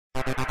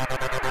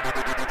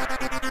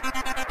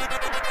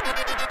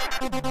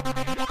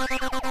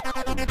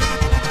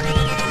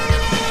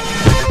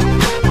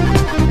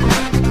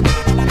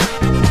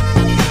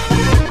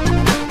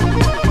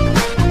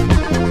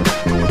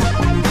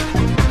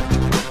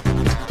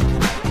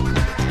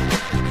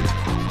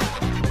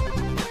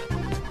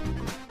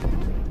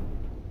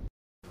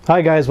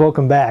Hi guys,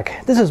 welcome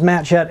back. This is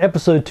Matt Chat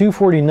episode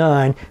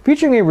 249,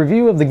 featuring a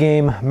review of the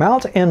game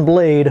Mount and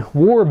Blade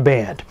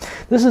Warband.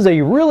 This is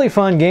a really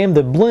fun game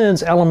that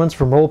blends elements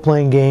from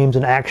role-playing games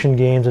and action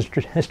games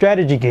and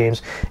strategy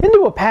games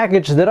into a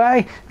package that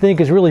I think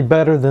is really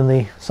better than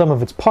the sum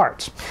of its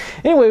parts.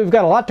 Anyway, we've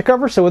got a lot to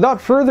cover, so without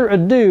further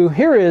ado,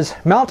 here is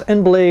Mount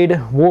and Blade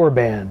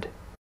Warband.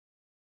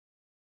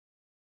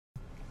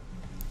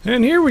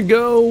 And here we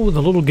go with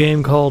a little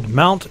game called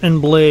Mount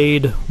and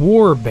Blade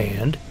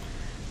Warband.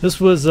 This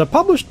was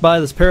published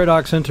by this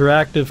Paradox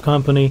Interactive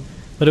company,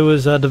 but it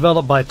was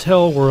developed by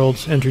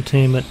TaleWorlds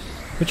Entertainment,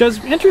 which I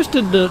was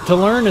interested to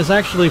learn is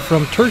actually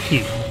from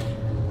Turkey.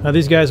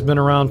 These guys have been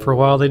around for a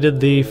while. They did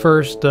the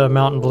first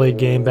Mount and Blade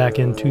game back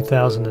in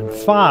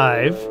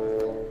 2005,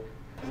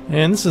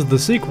 and this is the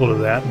sequel to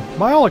that.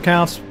 By all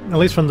accounts, at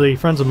least from the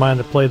friends of mine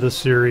that play this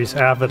series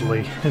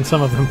avidly, and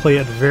some of them play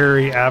it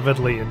very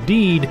avidly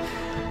indeed,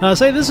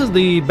 say this is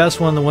the best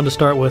one, the one to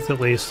start with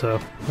at least, so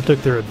I took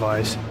their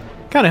advice.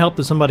 Kind of helped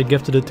that somebody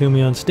gifted it to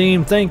me on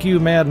Steam. Thank you,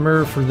 Mad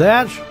Merv, for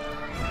that.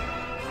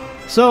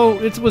 So,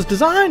 it was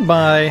designed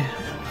by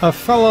a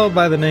fellow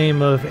by the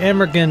name of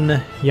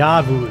Emergen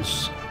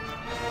Yavuz.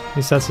 At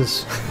least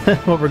that's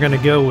what we're going to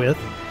go with.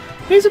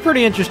 He's a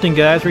pretty interesting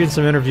guy. I was reading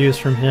some interviews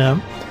from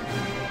him.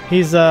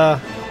 He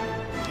says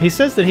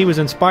that he was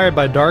inspired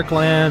by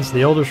Darklands,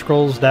 The Elder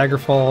Scrolls,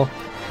 Daggerfall,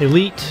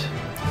 Elite,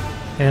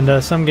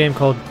 and some game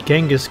called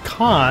Genghis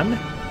Khan.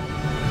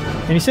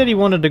 And he said he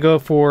wanted to go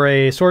for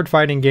a sword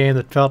fighting game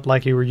that felt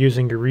like you were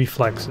using your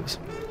reflexes.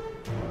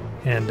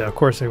 And of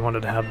course they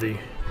wanted to have the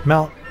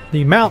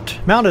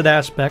mounted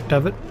aspect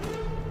of it.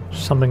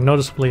 Something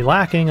noticeably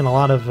lacking in a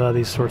lot of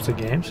these sorts of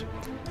games.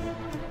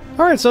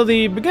 Alright, so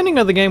the beginning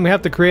of the game we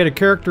have to create a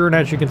character, and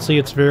as you can see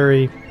it's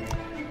very...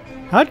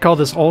 I'd call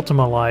this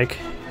Ultima-like.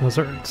 Those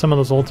are some of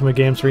those Ultima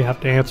games where you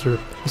have to answer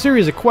a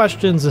series of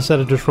questions instead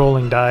of just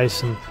rolling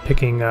dice and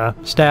picking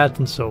stats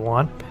and so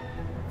on.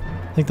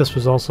 I think this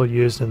was also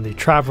used in the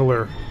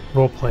Traveler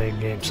role-playing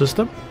game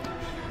system.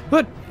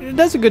 But it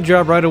does a good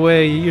job right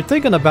away. You're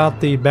thinking about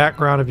the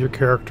background of your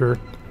character.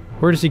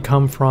 Where does he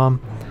come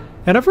from?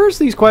 And at first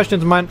these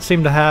questions might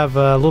seem to have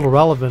little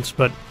relevance,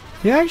 but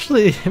you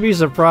actually be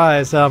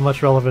surprised how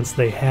much relevance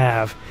they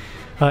have.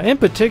 In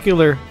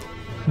particular,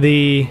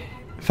 the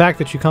fact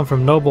that you come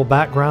from noble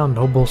background,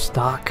 noble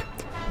stock.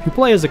 If you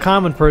play as a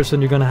common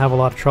person, you're going to have a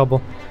lot of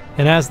trouble.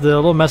 And as the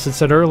little message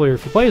said earlier,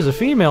 if you play as a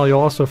female, you'll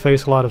also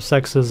face a lot of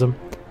sexism.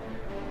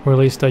 Or at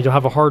least you'll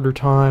have a harder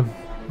time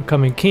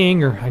becoming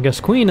king, or I guess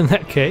queen in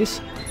that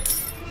case.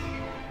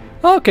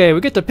 Okay,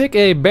 we get to pick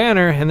a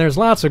banner, and there's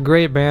lots of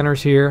great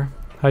banners here.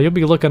 You'll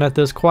be looking at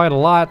this quite a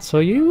lot, so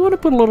you want to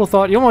put a little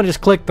thought. You don't want to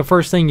just click the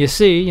first thing you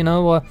see, you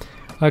know.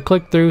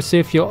 Click through, see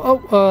if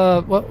you'll...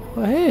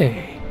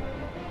 hey.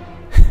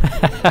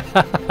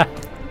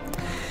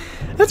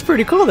 That's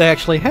pretty cool they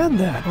actually had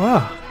that.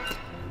 Wow.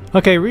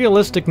 Okay,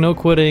 realistic, no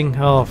quitting.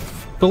 Oh,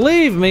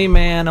 believe me,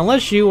 man,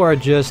 unless you are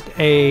just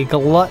a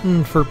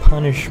glutton for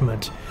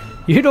punishment,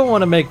 you don't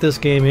want to make this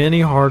game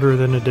any harder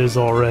than it is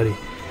already.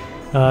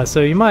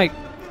 So you might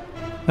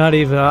not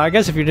even... I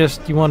guess if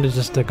you want to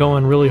just go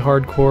in really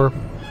hardcore,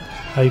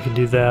 you can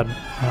do that.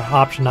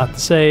 Option not to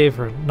save,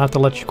 or not to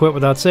let you quit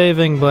without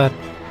saving, but...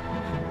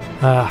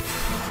 I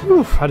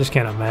just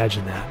can't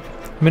imagine that.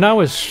 I mean,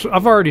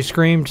 I've already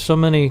screamed so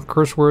many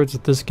curse words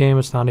at this game,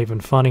 it's not even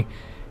funny.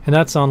 And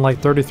that's on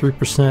like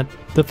 33%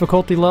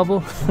 difficulty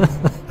level.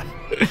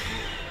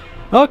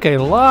 Okay,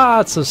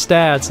 lots of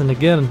stats, and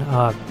again,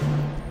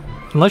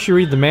 unless you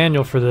read the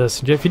manual for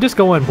this, if you just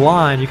go in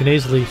blind, you can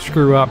easily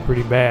screw up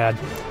pretty bad.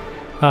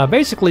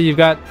 Basically, you've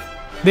got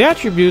the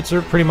attributes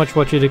are pretty much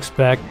what you'd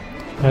expect.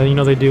 You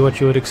know, they do what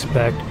you would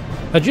expect.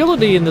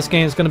 Agility in this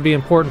game is going to be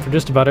important for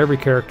just about every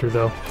character,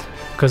 though,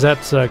 because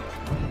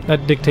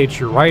that dictates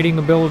your riding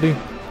ability.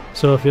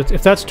 So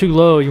if that's too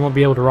low, you won't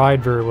be able to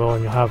ride very well,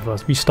 and you'll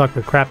have be stuck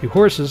with crappy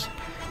horses.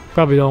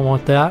 Probably don't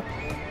want that.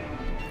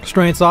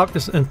 Strength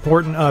is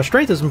important.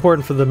 Strength is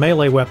important for the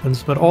melee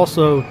weapons, but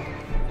also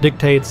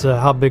dictates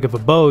how big of a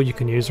bow you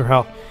can use, or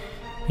how,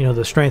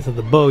 the strength of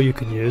the bow you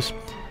can use.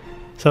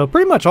 So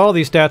pretty much all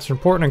these stats are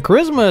important, and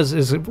charisma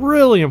is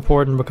really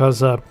important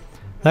because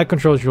that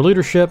controls your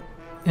leadership.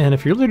 And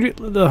if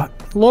the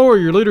lower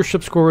your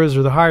leadership score is,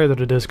 or the higher that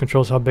it is,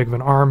 controls how big of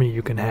an army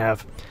you can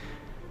have.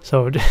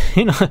 So,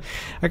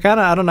 I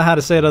don't know how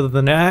to say it other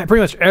than that.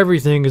 Pretty much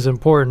everything is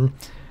important.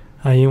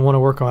 You want to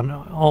work on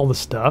all the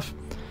stuff.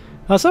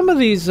 Some of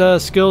these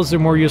skills are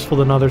more useful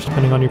than others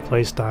depending on your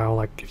playstyle.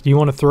 Like, do you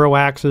want to throw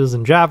axes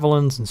and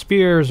javelins and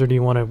spears, or do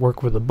you want to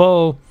work with a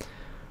bow?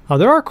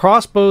 There are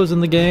crossbows in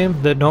the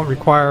game that don't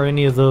require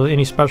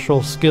any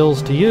special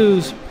skills to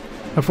use.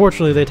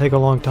 Unfortunately, they take a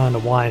long time to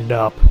wind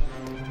up.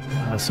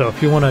 So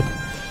if you want to,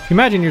 if you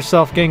imagine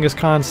yourself Genghis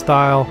Khan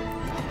style,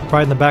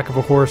 riding the back of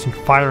a horse and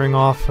firing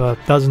off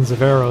dozens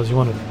of arrows, you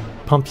want to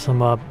pump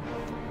some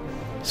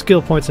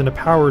skill points into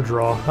power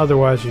draw.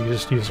 Otherwise, you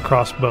just use a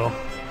crossbow.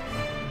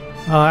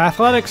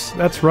 Athletics,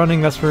 that's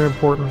running, that's very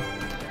important.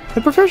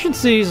 The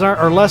proficiencies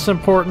are less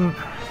important.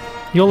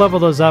 You'll level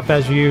those up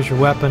as you use your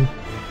weapon.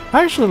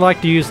 I actually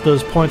like to use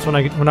those points when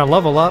I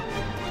level up.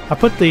 I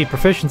put the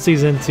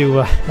proficiencies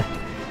into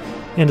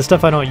into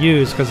stuff I don't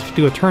use, because if you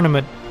do a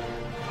tournament,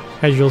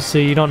 as you'll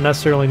see, you don't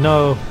necessarily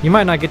know. You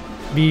might not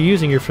be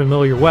using your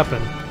familiar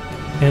weapon.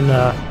 And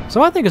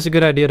so I think it's a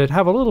good idea to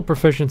have a little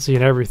proficiency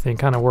in everything,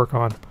 kind of work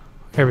on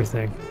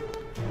everything.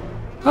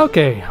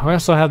 Okay, we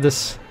also have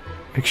this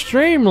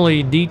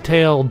extremely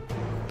detailed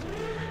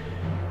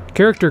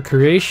character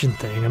creation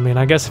thing. I mean,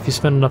 I guess if you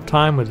spend enough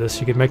time with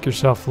this, you could make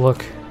yourself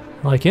look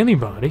like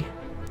anybody.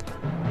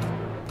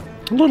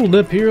 A little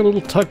dip here, a little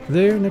tuck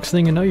there. Next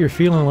thing you know, you're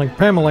feeling like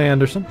Pamela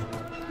Anderson.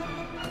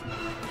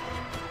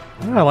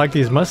 I like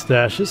these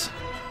mustaches.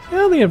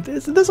 Yeah,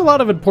 there's a lot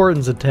of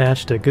importance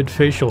attached to good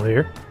facial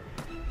hair.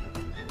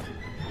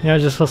 Yeah, I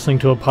was just listening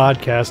to a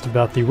podcast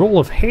about the role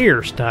of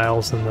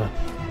hairstyles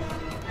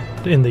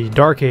in the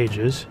Dark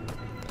Ages.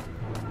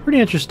 Pretty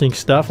interesting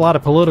stuff. A lot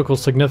of political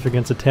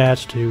significance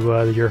attached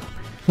to your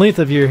length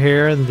of your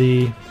hair and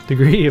the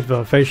degree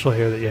of facial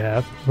hair that you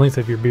have, length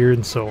of your beard,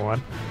 and so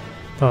on.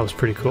 Thought it was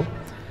pretty cool.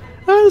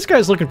 This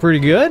guy's looking pretty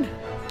good.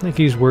 I think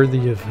he's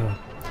worthy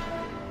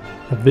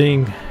of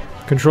being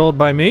controlled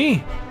by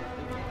me.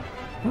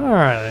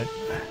 Alright,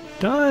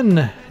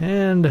 done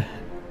and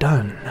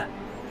done.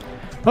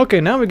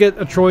 Okay, now we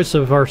get a choice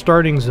of our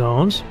starting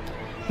zones.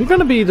 You're going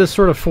to be this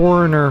sort of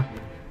foreigner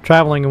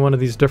traveling in one of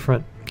these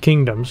different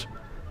kingdoms.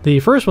 The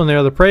first one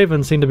there, the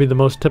Pravens, seem to be the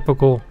most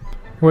typical,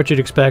 what you'd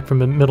expect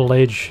from a Middle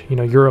Age,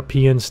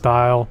 European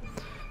style.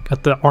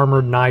 Got the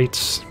armored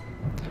knights.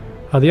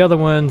 The other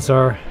ones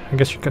are, I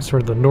guess you've got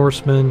sort of the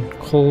Norsemen,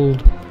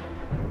 cold.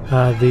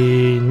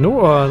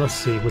 Let's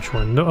see, which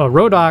one?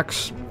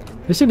 Rhodoks.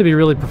 They seem to be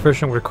really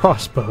proficient with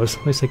crossbows.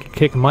 At least they could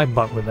kick my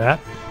butt with that.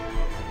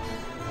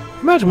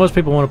 I imagine most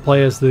people want to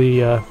play as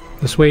the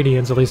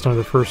Swadians, at least on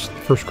the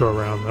first go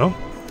around, though.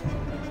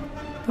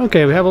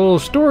 Okay, we have a little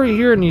story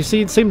here, and you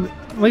see, it seemed,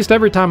 at least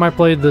every time I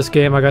played this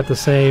game, I got the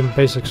same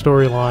basic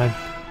storyline.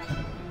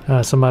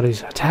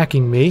 Somebody's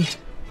attacking me.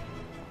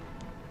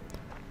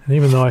 And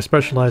even though I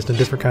specialized in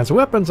different kinds of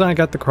weapons, I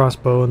got the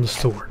crossbow and the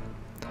sword.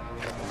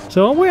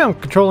 So the way I'm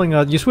controlling,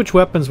 you switch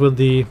weapons with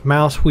the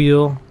mouse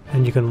wheel,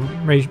 and you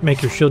can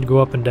make your shield go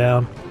up and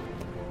down.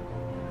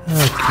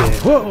 Okay,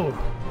 whoa!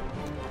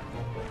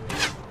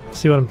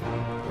 See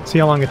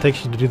how long it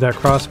takes you to do that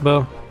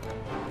crossbow?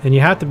 And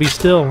you have to be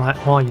still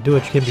while you do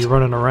it. You can't be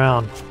running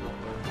around.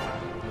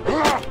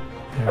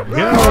 There we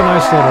go,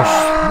 nice little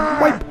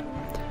swipe.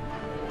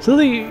 So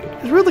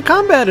the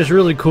combat is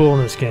really cool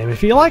in this game.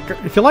 If you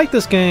like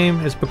this game,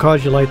 it's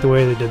because you like the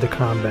way they did the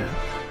combat.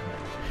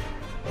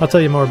 I'll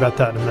tell you more about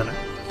that in a minute.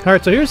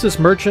 Alright, so here's this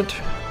merchant.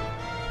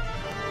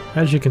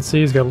 As you can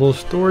see, he's got a little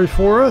story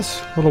for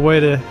us. A little way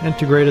to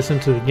integrate us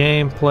into the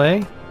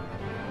gameplay.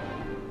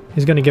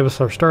 He's going to give us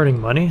our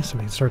starting money, so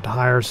we can start to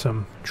hire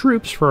some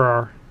troops for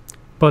our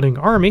budding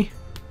army.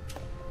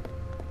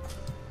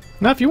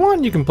 Now, if you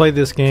want, you can play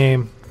this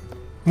game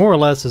more or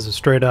less as a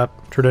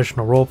straight-up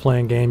traditional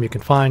role-playing game. You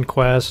can find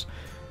quests,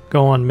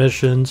 go on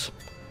missions,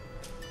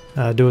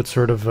 do it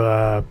sort of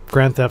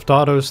Grand Theft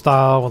Auto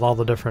style with all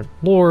the different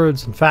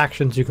lords and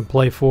factions you can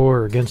play for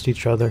or against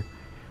each other.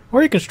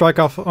 Or you can strike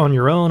off on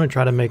your own and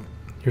try to make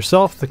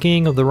yourself the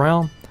king of the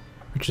realm,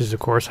 which is, of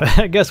course,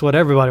 I guess what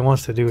everybody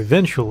wants to do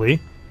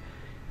eventually.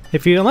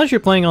 Unless you're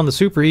playing on the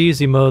super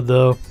easy mode,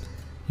 though,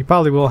 you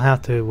probably will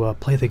have to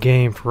play the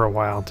game for a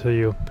while until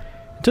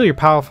you're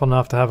powerful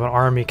enough to have an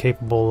army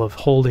capable of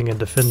holding and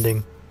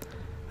defending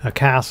a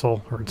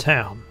castle or a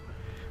town.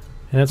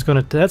 And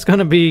that's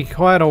gonna be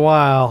quite a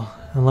while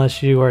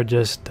unless you are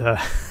just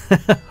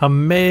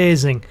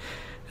amazing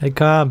at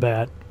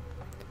combat.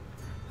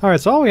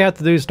 Alright, so all we have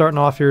to do starting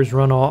off here is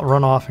run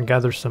off and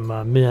gather some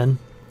men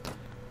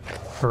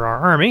for our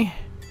army.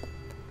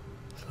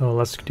 So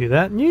let's do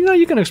that. And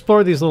you can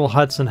explore these little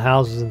huts and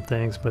houses and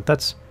things, but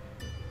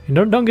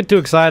don't get too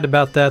excited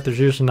about that. There's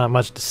usually not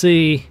much to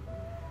see.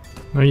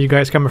 You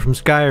guys coming from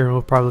Skyrim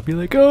will probably be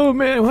like, oh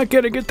man, why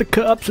can't I get the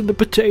cups and the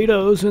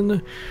potatoes and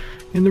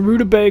the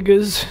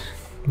rutabagas?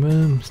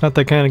 Well, it's not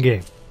that kind of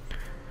game.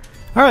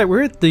 Alright,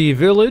 we're at the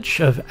village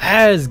of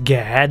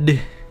Asgad.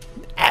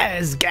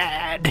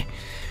 Asgad!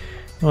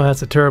 Well,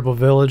 that's a terrible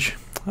village.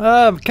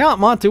 Count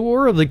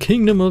Montuor of the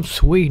Kingdom of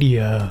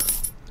Swadia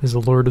is the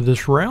lord of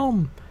this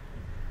realm.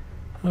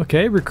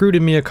 Okay,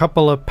 recruited me a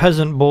couple of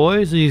peasant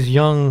boys, these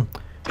young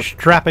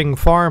strapping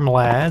farm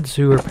lads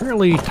who are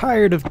apparently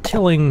tired of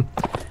tilling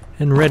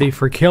and ready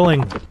for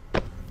killing.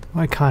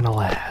 My kind of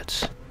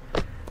lads.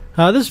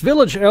 This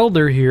village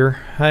elder here,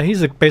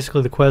 he's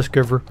basically the quest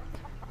giver.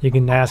 You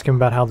can ask him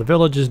about how the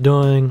village is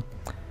doing.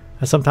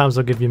 Sometimes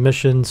they'll give you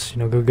missions,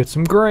 go get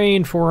some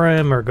grain for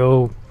him or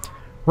go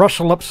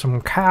rustle up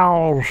some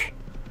cows.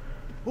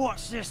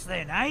 What's this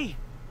then, eh?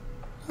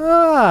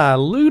 Ah,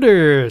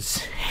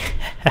 looters!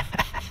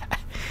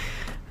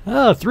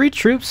 Oh, 3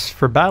 troops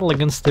for battle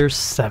against their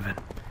 7.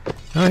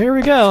 Oh, here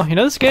we go. You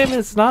know, this game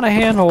is not a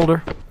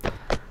handholder.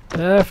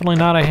 Definitely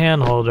not a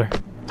handholder.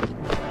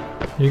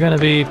 You're going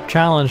to be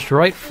challenged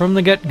right from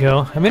the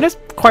get-go. I mean, it's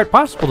quite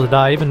possible to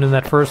die even in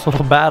that first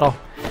little battle.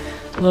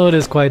 Although it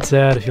is quite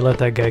sad if you let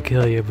that guy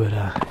kill you, but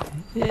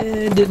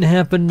it didn't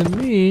happen to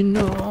me,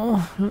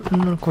 no.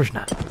 No, of course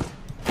not.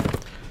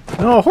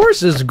 No, a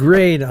horse is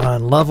great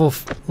on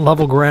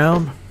level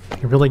ground. You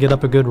can really get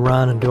up a good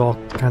run and do all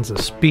kinds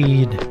of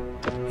speed,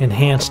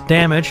 enhanced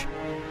damage.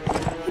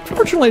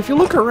 Unfortunately, if you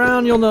look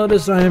around, you'll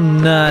notice I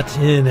am not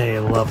in a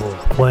level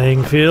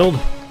playing field.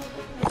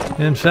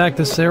 In fact,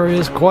 this area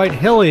is quite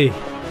hilly,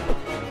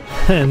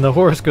 and the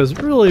horse goes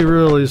really,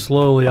 really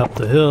slowly up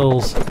the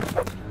hills.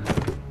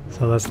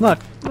 So that's not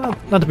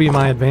to be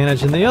my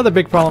advantage. And the other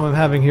big problem I'm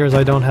having here is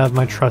I don't have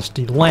my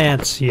trusty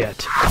lance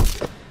yet.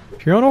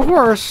 If you're on a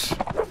horse,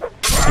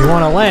 you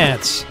want a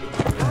lance,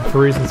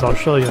 for reasons I'll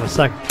show you in a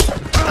second.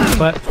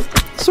 But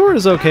sword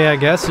is okay, I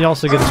guess. You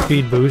also get a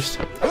speed boost.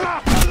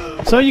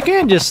 So you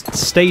can just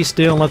stay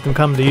still and let them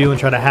come to you and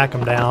try to hack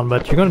them down,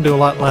 but you're going to do a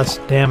lot less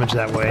damage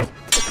that way.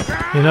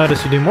 You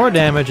notice you do more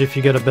damage if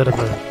you get a bit of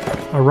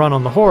a run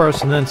on the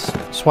horse and then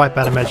swipe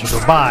at them as you go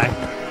by.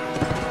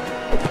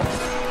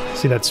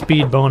 See, that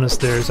speed bonus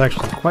there is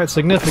actually quite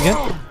significant.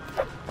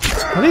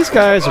 Now, these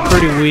guys are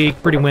pretty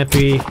weak, pretty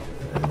wimpy.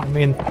 I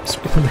mean,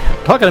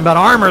 talking about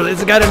armor,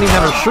 this guy didn't even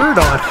have a shirt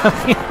on.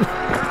 I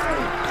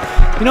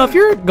mean, you know, if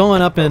you're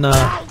going up in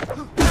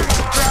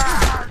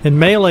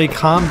melee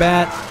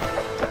combat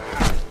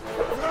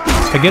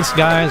against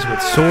guys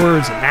with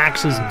swords and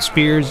axes and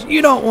spears,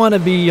 you don't want to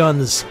be on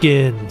the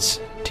skins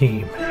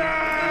team.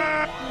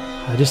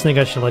 I just think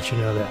I should let you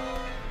know that.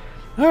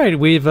 Alright,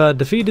 we've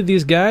defeated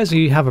these guys.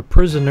 We have a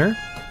prisoner.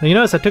 Now, you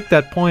notice I took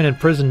that point in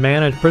prisoner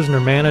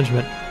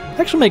management.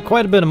 Actually made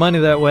quite a bit of money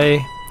that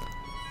way.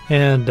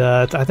 And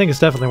I think it's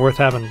definitely worth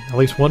having at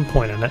least 1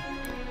 point in it.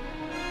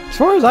 As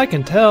far as I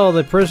can tell,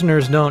 the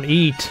prisoners don't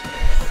eat.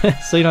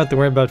 So you don't have to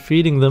worry about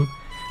feeding them.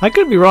 I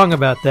could be wrong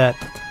about that.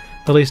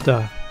 At least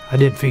I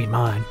didn't feed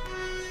mine.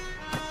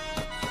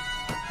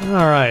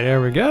 Alright,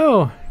 there we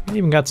go.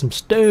 Even got some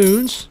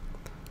stones.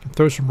 Can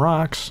throw some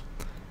rocks.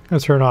 I'm going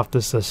to turn off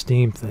this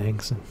steam thing.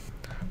 So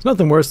it's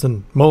nothing worse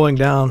than mowing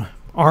down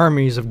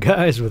armies of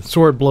guys with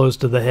sword blows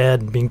to the head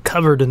and being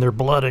covered in their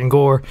blood and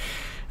gore.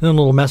 And then a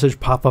little message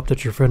pop up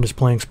that your friend is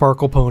playing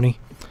Sparkle Pony.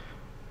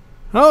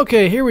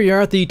 Okay, here we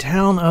are at the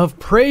town of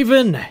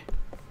Praven.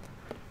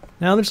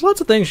 Now, there's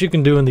lots of things you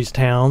can do in these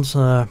towns.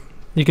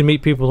 You can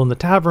meet people in the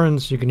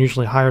taverns. You can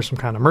usually hire some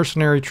kind of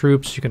mercenary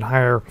troops. You can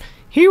hire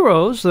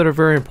heroes that are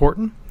very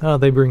important.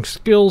 They bring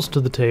skills to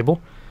the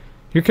table.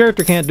 Your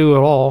character can't do it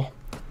all.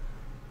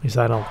 At least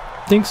I don't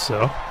think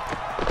so.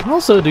 You can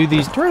also do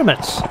these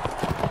tournaments.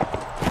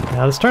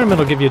 Now, this tournament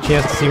will give you a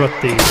chance to see what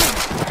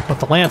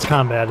the lance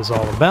combat is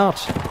all about.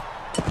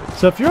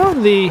 So if you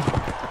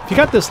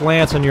got this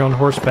lance and you're on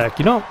horseback,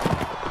 you don't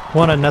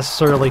want to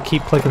necessarily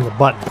keep clicking the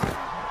button.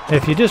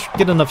 If you just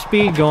get enough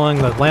speed going,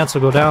 the lance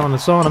will go down on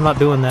its own. I'm not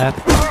doing that.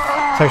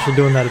 It's actually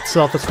doing that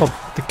itself. It's called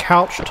the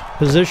couched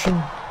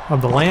position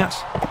of the lance.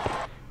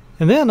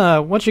 And then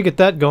once you get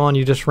that going,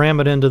 you just ram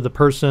it into the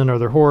person or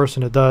their horse,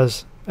 and it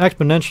does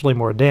exponentially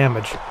more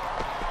damage.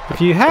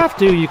 If you have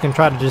to, you can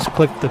try to just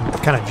click the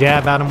kind of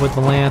jab at them with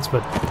the lance,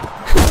 but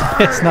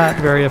it's not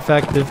very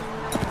effective.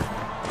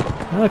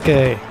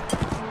 Okay.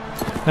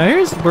 Now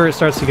here's where it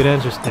starts to get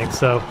interesting.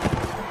 So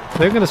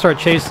they're going to start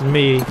chasing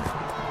me.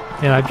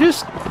 And I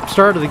just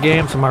started the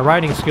game, so my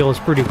riding skill is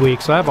pretty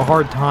weak, so I have a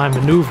hard time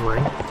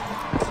maneuvering.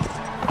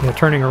 You know,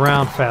 turning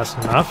around fast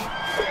enough.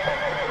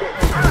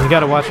 And you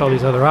gotta watch all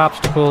these other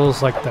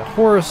obstacles, like that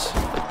horse.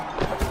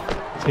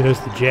 See, there's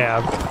the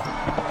jab.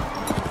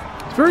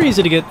 It's very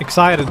easy to get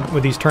excited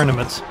with these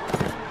tournaments,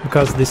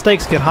 because the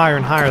stakes get higher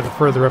and higher the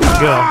further up you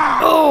go.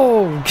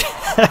 Oh!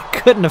 That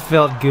couldn't have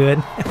felt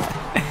good.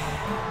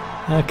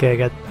 Okay, I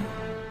got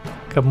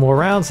a couple more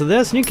rounds of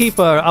this, and you keep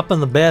upping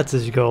the bets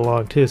as you go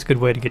along too. It's a good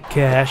way to get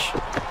cash,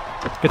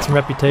 get some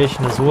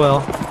reputation as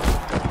well.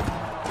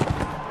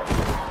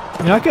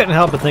 You know, I couldn't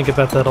help but think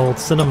about that old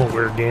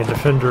Cinemaware game,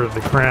 Defender of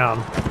the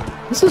Crown.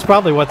 This is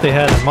probably what they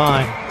had in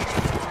mind.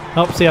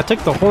 Oh, see, I took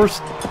the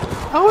horse.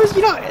 I always,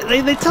 you know,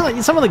 they tell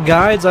you, some of the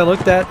guides I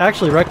looked at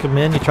actually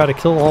recommend you try to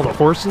kill all the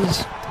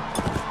horses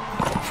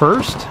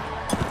first.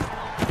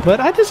 But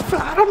I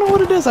don't know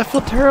what it is. I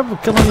feel terrible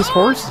killing these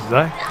horses.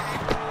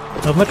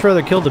 I'd much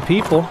rather kill the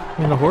people.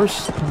 I mean, the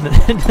horse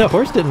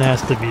didn't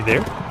ask to be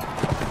there.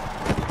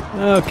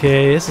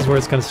 Okay, this is where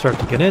it's going to start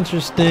to get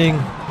interesting.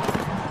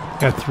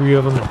 Got 3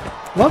 of them.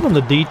 Loving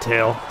the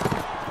detail.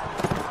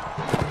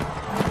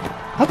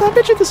 I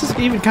bet you this is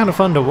even kind of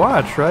fun to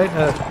watch, right?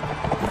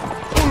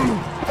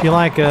 If you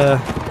like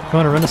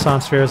going to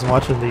Renaissance fairs and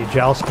watching the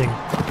jousting,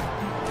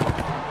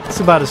 it's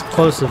about as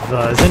close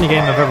as any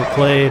game I've ever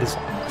played in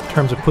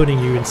terms of putting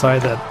you inside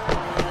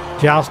that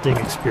jousting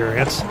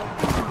experience.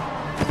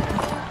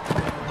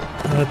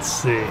 Let's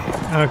see.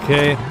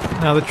 Okay,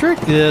 now the trick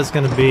is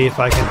going to be if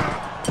I can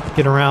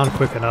get around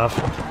quick enough.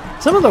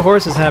 Some of the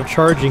horses have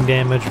charging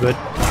damage, but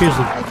it's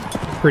usually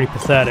pretty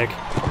pathetic.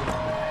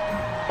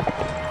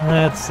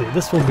 Let's see,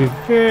 this will be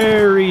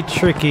very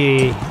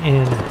tricky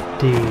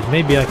indeed.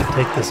 Maybe I can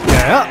take this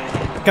guy. Oh,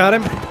 got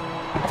him.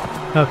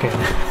 Okay.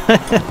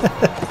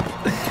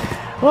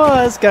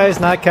 Well, this guy's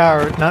not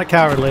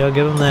cowardly, I'll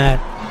give him that.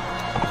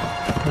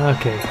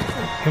 Okay.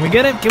 Can we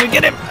get him? Can we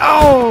get him?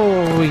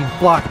 Oh, he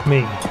blocked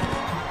me.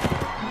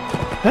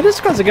 Now,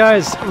 just because the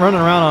guy's running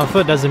around on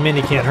foot doesn't mean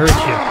he can't hurt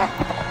you.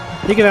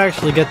 He can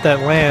actually get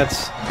that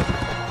lance,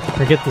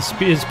 or get the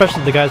spear,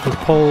 especially the guys with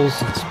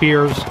poles and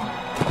spears.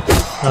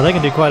 They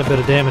can do quite a bit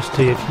of damage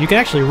to you. You can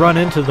actually run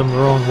into them the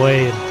wrong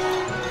way and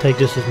take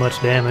just as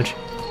much damage.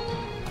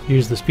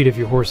 Use the speed of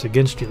your horse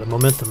against you, the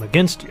momentum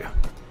against you.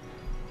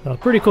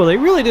 Pretty cool. They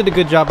really did a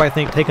good job, I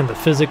think, taking the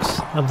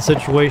physics of the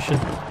situation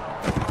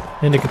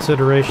into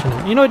consideration.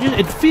 You know,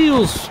 it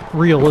feels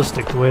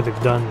realistic the way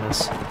they've done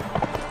this.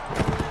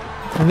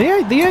 And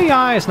the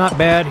AI is not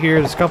bad here.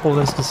 There's a couple of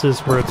instances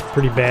where it's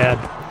pretty bad.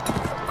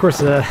 Of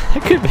course, it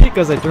could be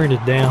because I turned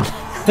it down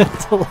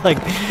to, like,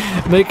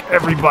 make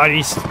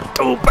everybody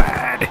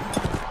stupid.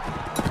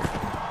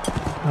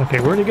 Okay,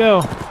 where'd he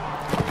go?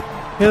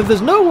 You know,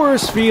 there's no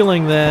worse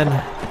feeling than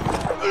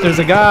there's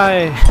a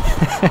guy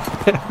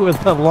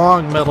with a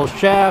long metal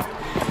shaft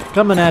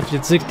coming at you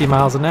at 60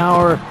 miles an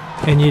hour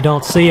and you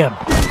don't see him.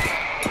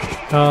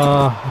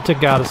 I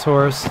took out his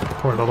horse.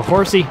 Poor little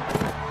horsey.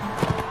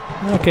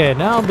 Okay,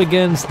 now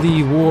begins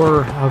the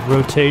war of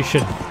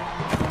rotation.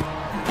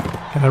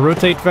 Can I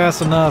rotate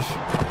fast enough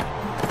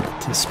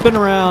to spin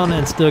around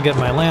and still get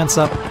my lance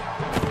up?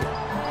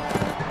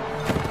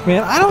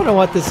 Man, I don't know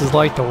what this is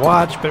like to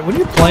watch, but when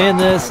you're playing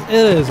this, it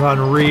is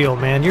unreal,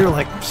 man. You're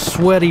like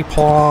sweaty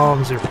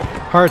palms, your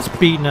heart's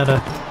beating at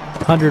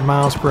 100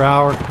 miles per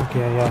hour.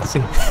 Okay, yeah,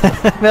 see.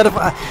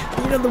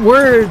 You know, the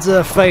words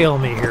fail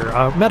me here.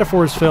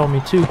 Metaphors fail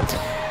me too.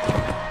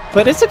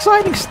 But it's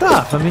exciting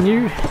stuff. I mean,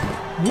 you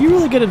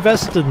really get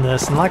invested in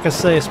this, and like I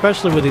say,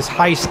 especially with these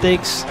high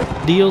stakes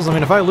deals. I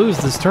mean, if I lose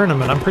this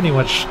tournament, I'm pretty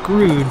much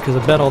screwed because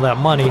I bet all that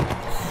money.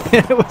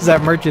 It was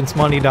that merchant's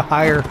money to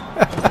hire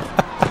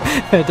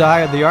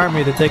the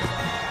army to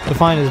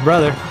find his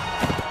brother.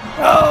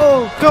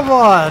 Oh, come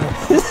on!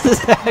 This is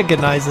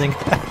agonizing.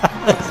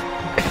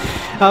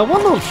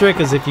 One little trick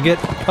is if you get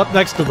up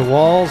next to the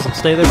walls and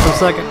stay there for a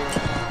second.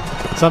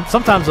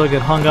 Sometimes they'll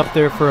get hung up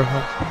there for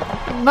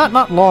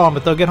not long,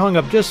 but they'll get hung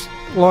up just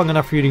long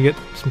enough for you to get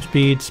some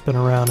speed, spin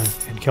around,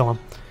 and kill them.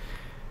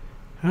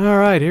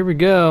 Alright, here we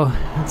go.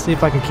 Let's see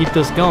if I can keep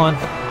this going.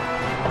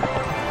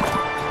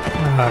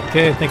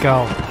 Okay, I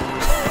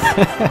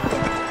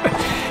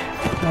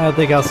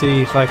think I'll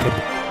see if I can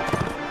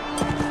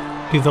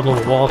do the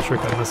little wall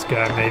trick on this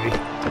guy, maybe.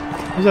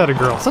 Is that a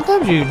girl?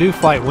 Sometimes you do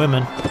fight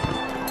women.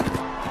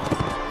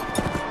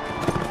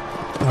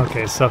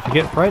 Okay, so if you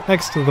get right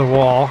next to the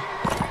wall,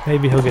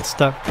 maybe he'll get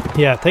stuck.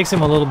 Yeah, it takes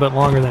him a little bit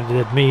longer than it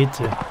did me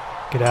to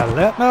get out of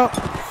that. No.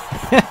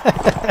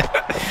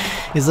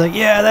 He's like,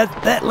 yeah,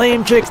 that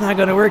lame trick's not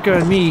gonna work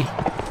on me.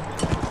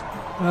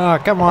 Oh,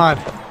 come on.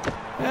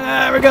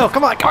 There we go.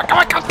 Come on.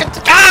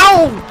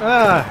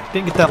 Ow!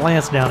 Didn't get that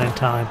lance down in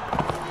time.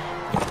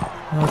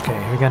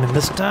 Okay, we got him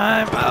this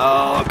time.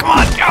 Oh, come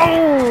on.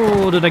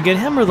 Oh, did I get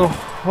him or the...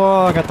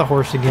 Oh, I got the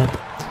horse again.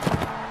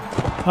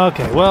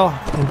 Okay, well,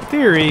 in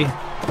theory,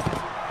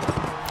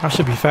 I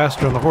should be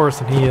faster on the horse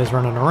than he is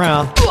running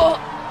around. But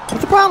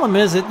the problem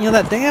is that, you know,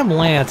 that damn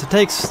lance, it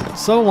takes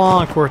so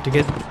long for it to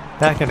get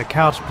back into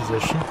couch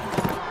position.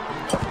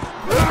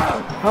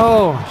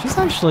 Oh, she's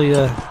actually,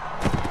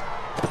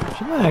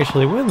 she might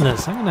actually win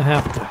this. I'm gonna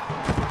have to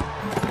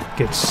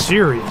get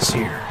serious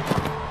here.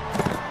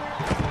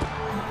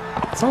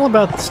 It's all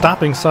about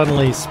stopping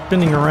suddenly,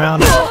 spinning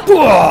around.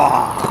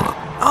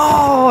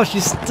 Oh,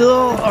 she's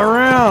still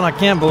around. I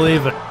can't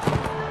believe it.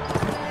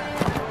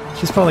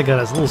 She's probably got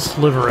a little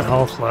sliver of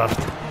health left.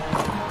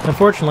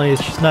 Unfortunately,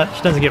 she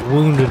doesn't get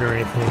wounded or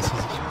anything. She's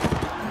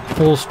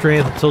full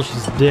strength until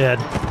she's dead.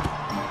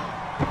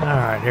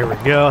 Alright, here we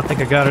go. I think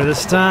I got her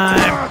this time.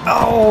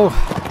 Oh!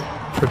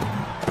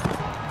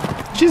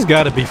 She's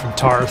got to be from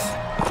Tarth.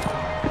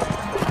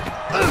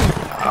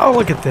 Oh,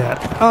 look at that.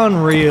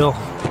 Unreal.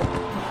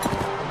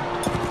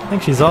 I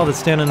think she's all that's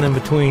standing in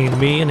between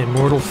me and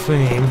immortal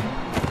fame.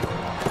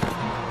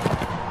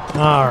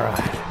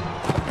 Alright.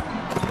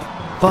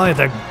 By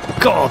the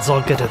gods,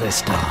 I'll get her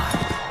this time.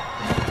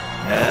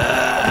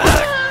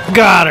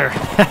 Got her!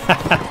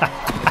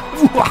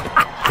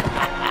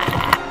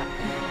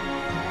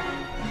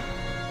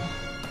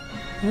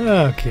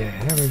 Okay,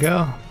 there we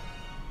go.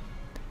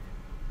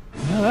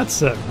 Now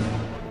that's it.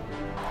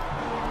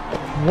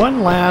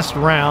 One last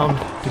round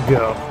to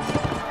go.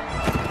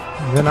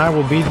 And then I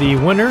will be the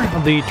winner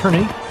of the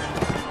tourney.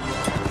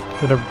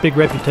 Get a big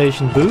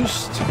reputation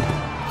boost.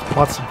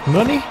 Lots of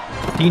money.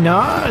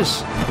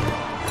 Dinars.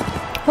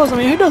 Plus, I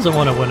mean, who doesn't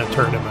want to win a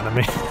tournament? I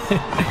mean,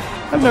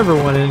 I've never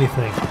won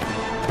anything.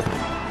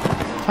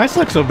 I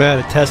suck so bad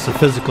at tests of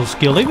physical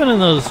skill, even in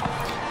those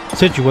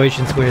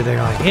situations where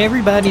they're like,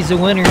 everybody's a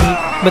winner,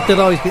 but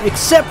they'll always be,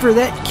 except for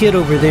that kid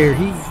over there.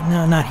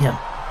 No, not him.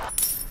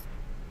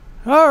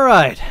 All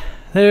right,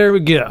 there we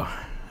go.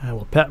 I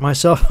will pat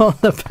myself on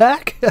the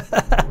back.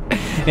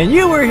 And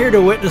you were here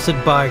to witness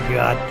it, by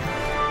God.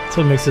 That's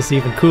what makes this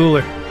even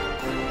cooler.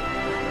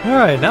 All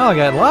right, now I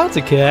got lots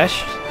of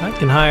cash. I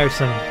can hire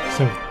some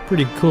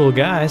pretty cool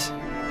guys.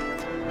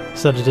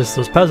 Instead of just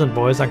those peasant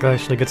boys, I could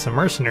actually get some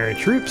mercenary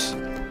troops.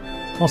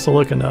 Also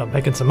looking at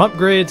making some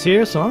upgrades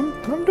here, so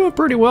I'm doing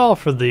pretty well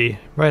for the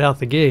right out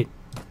the gate.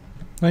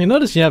 Now you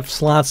notice you have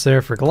slots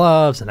there for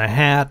gloves and a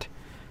hat,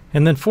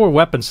 and then 4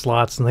 weapon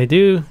slots, and they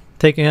do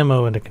take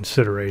ammo into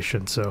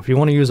consideration. So if you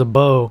want to use a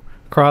bow,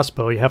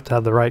 crossbow, you have to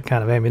have the right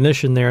kind of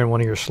ammunition there in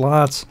one of your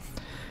slots.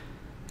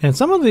 And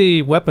some of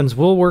the weapons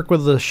will work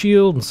with the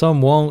shield and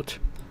some won't.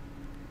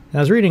 I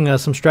was reading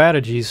some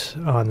strategies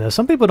on this.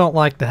 Some people don't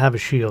like to have a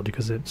shield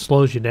because it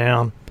slows you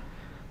down.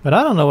 But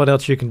I don't know what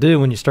else you can do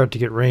when you start to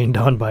get rained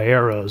on by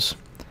arrows.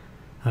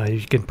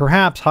 You can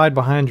perhaps hide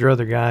behind your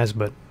other guys,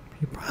 but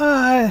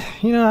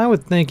I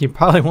would think you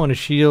probably want a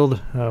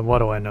shield. What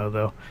do I know,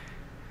 though?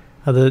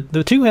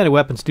 The two-handed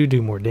weapons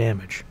do more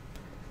damage.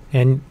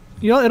 And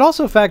it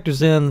also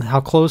factors in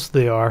how close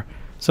they are.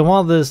 So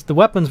while the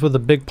weapons with the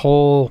big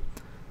pole,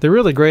 they're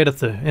really great if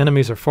the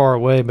enemies are far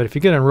away, but if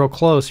you get in real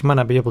close, you might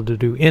not be able to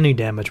do any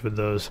damage with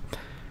those.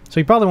 So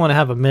you probably want to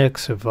have a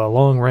mix of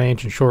long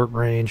range and short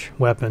range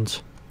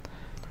weapons.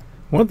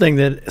 One thing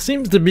that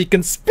seems to be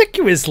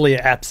conspicuously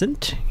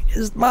absent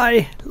is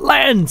my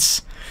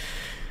lance.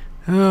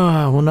 Oh,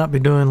 I will not be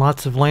doing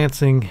lots of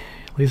lancing,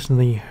 at least in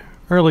the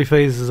early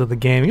phases of the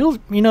game.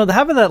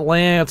 Having that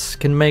lance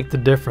can make the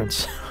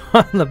difference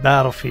on the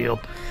battlefield.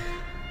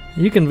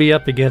 You can be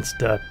up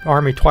against an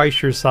army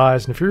twice your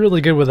size, and if you're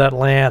really good with that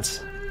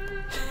lance,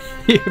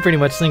 you can pretty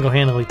much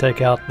single-handedly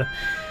take out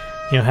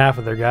half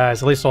of their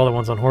guys, at least all the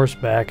ones on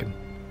horseback. And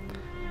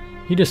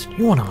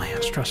you want a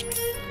lance, trust me.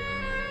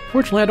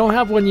 Fortunately, I don't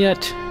have one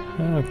yet.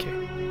 Okay.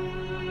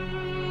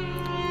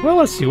 Well,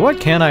 let's see. What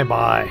can I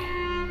buy?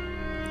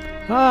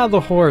 Ah,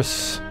 the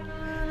horse.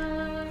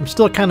 I'm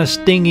still kind of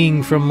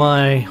stinging from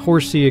my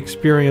horsey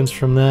experience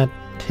from that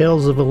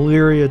Tales of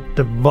Illyria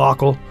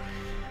debacle.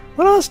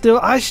 But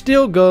I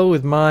still go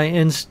with my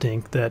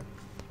instinct that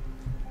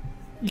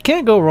you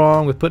can't go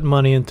wrong with putting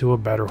money into a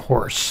better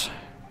horse.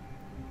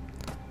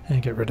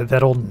 And get rid of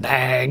that old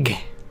nag.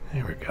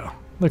 There we go.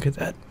 Look at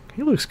that.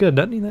 He looks good,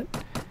 doesn't he?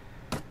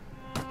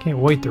 Can't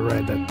wait to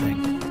ride that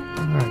thing.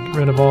 Alright, get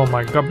rid of all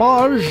my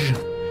garbage.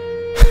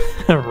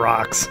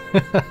 Rocks.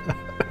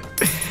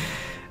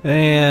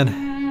 And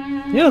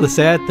the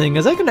sad thing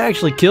is I can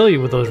actually kill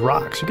you with those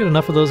rocks. You get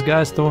enough of those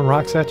guys throwing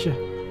rocks at you.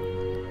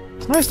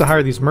 It's nice to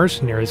hire these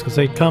mercenaries because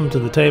they come to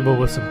the table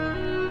with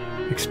some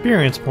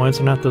experience points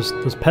and not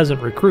those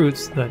peasant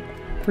recruits that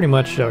pretty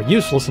much are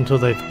useless until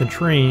they've been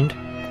trained.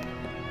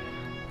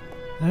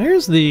 Now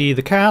here's the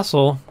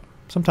castle.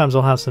 Sometimes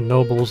they'll have some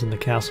nobles in the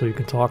castle you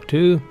can talk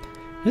to.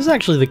 This is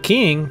actually the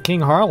king, King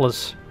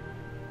Harless.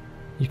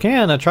 You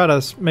can try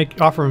to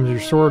offer him your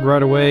sword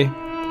right away.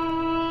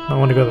 I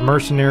want to go the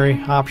mercenary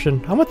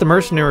option. I went the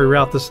mercenary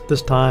route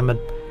this time, and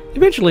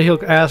eventually he'll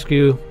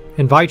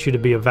invite you to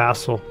be a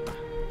vassal.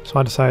 So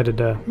I decided,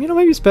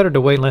 maybe it's better to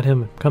wait and let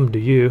him come to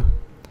you.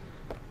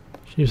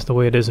 It's just the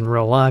way it is in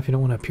real life. You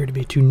don't want to appear to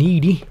be too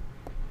needy.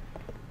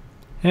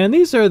 And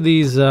these are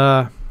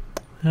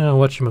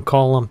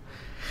whatchamacallem,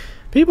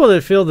 people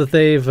that feel that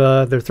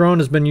their throne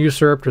has been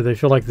usurped, or they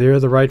feel like they're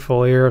the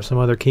rightful heir of some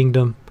other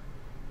kingdom.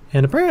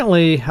 And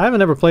apparently, I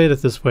haven't ever played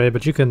it this way,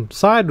 but you can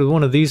side with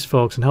one of these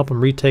folks and help them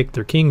retake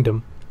their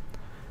kingdom.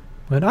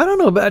 But I don't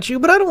know about you,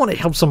 but I don't want to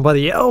help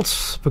somebody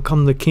else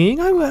become the king.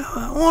 I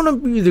want to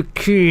be the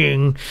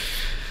king.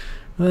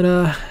 But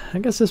I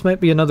guess this might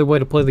be another way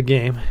to play the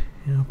game.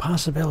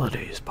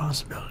 Possibilities.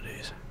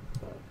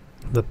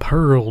 The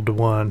pearled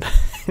one.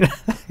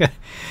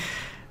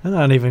 I'm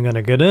not even going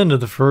to get into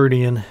the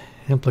Freudian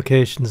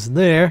implications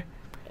there.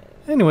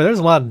 Anyway, there's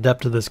a lot of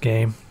depth to this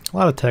game. A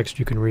lot of text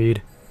you can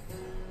read.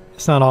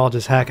 It's not all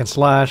just hack and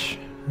slash,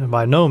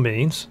 by no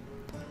means.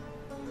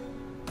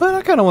 But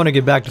I kind of want to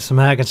get back to some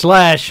hack and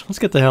slash. Let's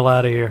get the hell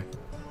out of here.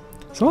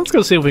 So let's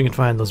go see if we can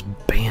find those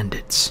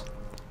bandits.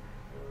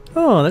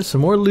 Oh, there's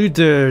some more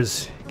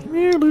looters. Come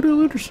here,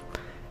 looters.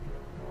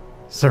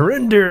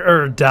 Surrender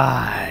or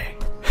die.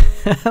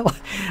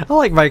 I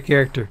like my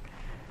character.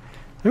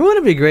 It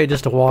wouldn't be great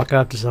just to walk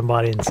up to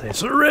somebody and say,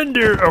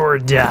 surrender or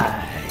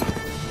die.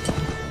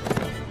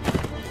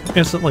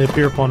 Instantly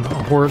appear upon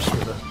a horse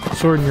with a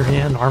sword in your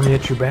hand, army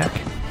at your back.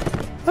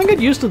 I get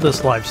used to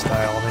this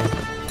lifestyle. I mean,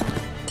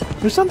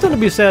 there's something to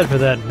be said for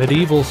that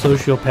medieval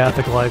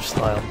sociopathic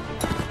lifestyle.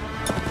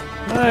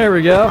 There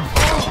we go.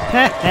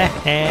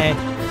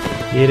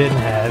 You didn't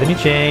have any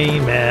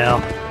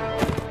chainmail.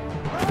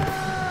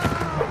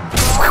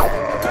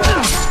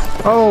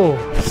 Oh,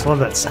 I just love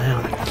that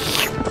sound.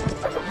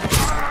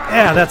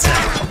 Yeah, that's it.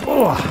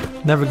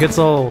 Oh, never gets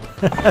old.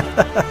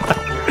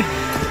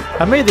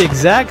 I made the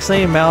exact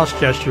same mouse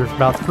gesture for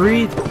about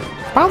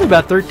probably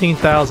about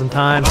 13,000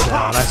 times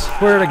now, and I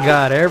swear to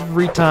God,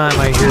 every time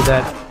I hear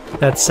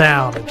that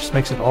sound, it just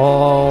makes it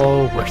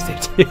all worth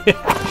it.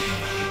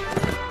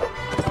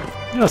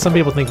 You know, some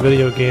people think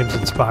video games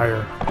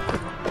inspire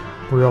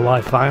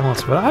real-life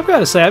violence, but I've got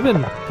to say, I've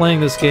been playing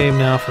this game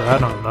now for I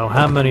don't know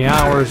how many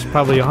hours,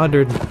 probably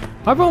 100, and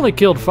I've only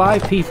killed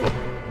 5 people.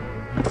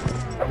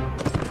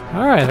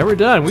 Alright, we're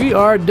done. We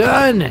are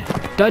done!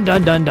 Done,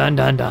 done, done, done,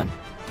 done, done.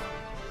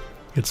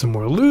 Get some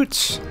more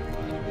loots.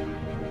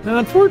 Now,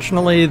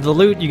 unfortunately, the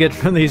loot you get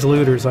from these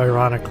looters,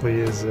 ironically,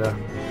 is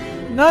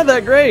not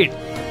that great.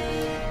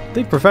 I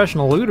think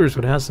professional looters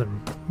would have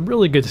some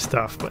really good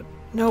stuff, but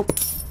nope.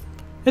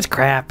 It's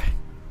crap.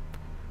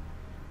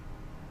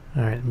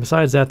 Alright,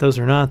 besides that, those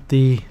are not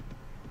the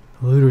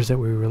looters that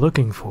we were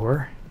looking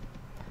for.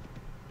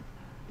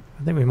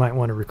 I think we might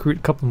want to recruit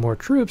a couple more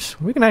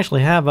troops. We can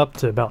actually have up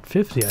to about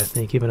 50, I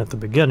think, even at the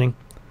beginning.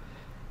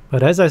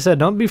 But as I said,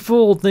 don't be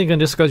fooled thinking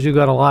just because you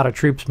got a lot of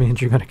troops means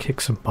you're going to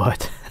kick some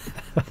butt.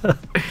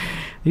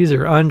 These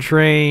are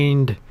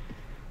untrained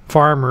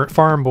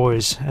farm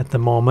boys at the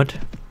moment.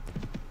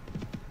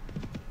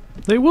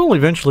 They will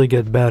eventually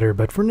get better,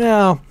 but for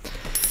now,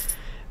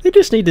 they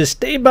just need to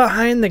stay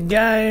behind the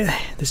guy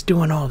that's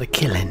doing all the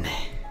killing.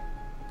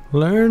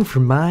 Learn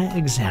from my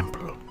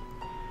example.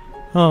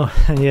 Oh,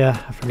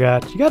 yeah, I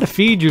forgot. You gotta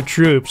feed your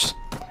troops.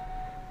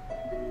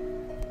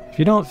 If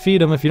you don't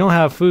feed them, if you don't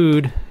have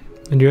food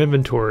in your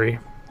inventory,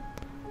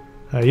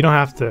 you don't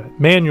have to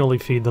manually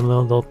feed them.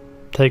 They'll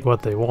take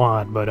what they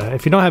want, but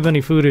if you don't have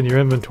any food in your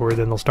inventory,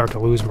 then they'll start to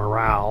lose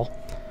morale.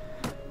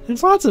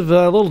 There's lots of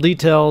little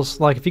details,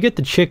 like if you get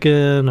the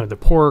chicken or the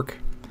pork,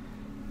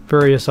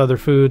 various other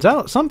foods,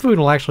 some food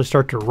will actually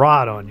start to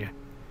rot on you.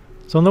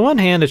 So on the one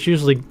hand, it's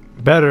usually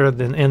better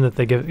than in that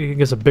it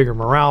gives a bigger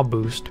morale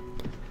boost.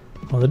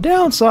 On the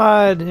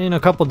downside, in a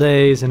couple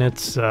days, and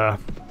it's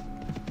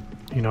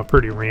you know,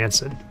 pretty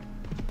rancid.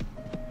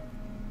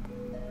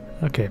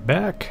 Okay,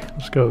 back.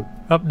 Let's go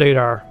update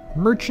our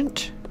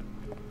merchant.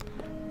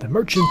 The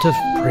Merchant of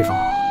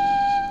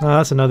Prevon. Oh,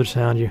 that's another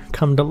sound you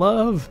come to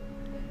love.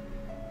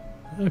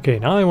 Okay,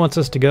 now he wants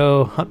us to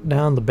go hunt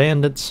down the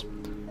bandits.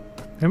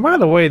 And by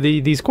the way,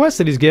 these quests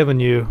that he's given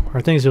you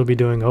are things you'll be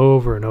doing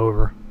over and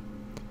over.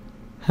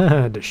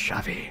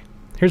 Deshavi.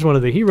 Here's one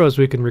of the heroes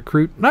we can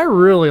recruit. And I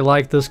really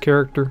like this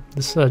character,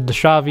 this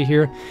Deshavi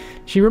here.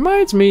 She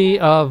reminds me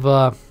of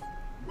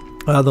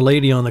the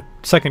lady on the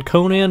second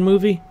Conan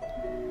movie.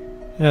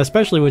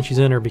 Especially when she's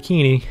in her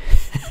bikini.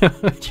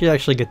 Which you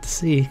actually get to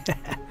see.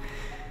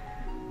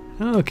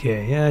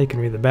 Okay, yeah, you can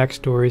read the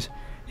backstories.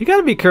 You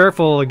gotta be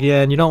careful,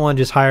 again. You don't want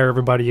to just hire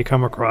everybody you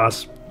come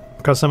across,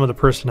 because some of the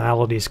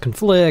personalities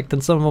conflict,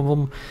 and some of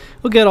them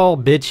will get all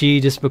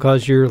bitchy just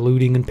because you're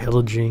looting and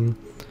pillaging.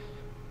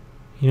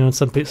 You know, and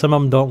some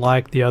of them don't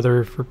like the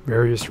other for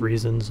various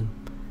reasons.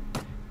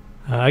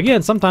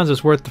 Again, sometimes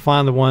it's worth to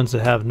find the ones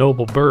that have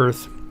noble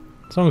birth,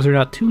 as long as they're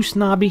not too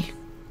snobby.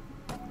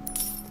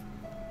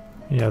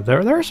 Yeah,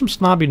 there are some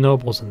snobby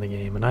nobles in the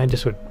game, and I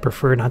just would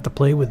prefer not to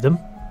play with them.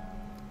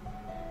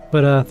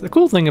 But the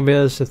cool thing of it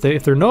is,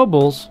 if they're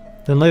nobles,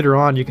 then later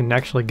on you can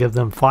actually give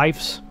them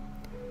fiefs,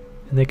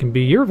 and they can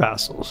be your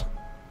vassals.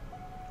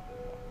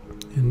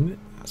 And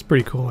that's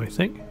pretty cool, I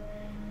think.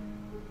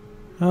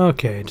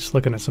 Okay, just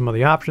looking at some of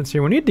the options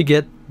here. We need to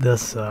get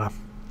this,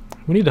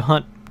 we need to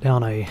hunt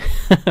down a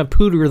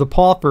Pooter the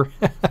Pauper.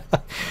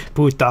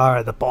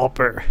 Pootar the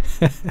Pauper.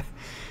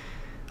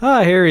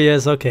 Ah, here he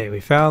is. Okay, we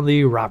found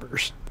the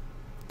robbers.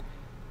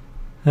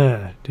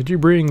 Did you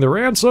bring the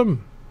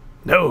ransom?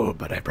 No,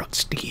 but I brought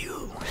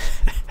steel.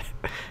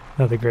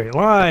 Another great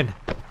line.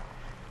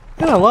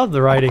 And I love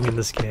the writing in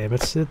this game.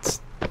 It's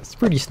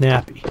pretty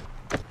snappy.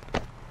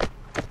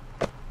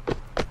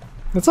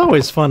 It's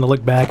always fun to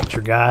look back at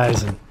your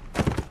guys and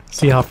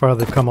see how far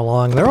they've come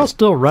along. They're all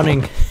still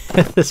running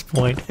at this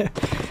point.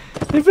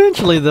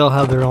 Eventually they'll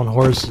have their own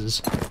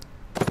horses.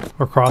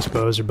 Or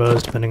crossbows or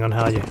bows, depending on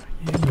how you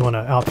want to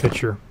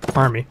outfit your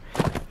army.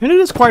 And it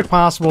is quite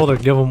possible to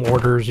give them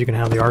orders. You can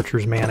have the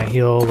archers man a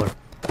hill, or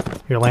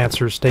your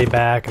lancers stay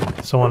back,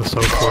 and so on and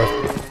so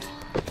forth.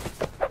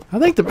 I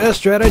think the best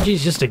strategy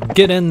is just to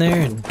get in there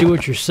and do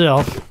it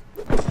yourself.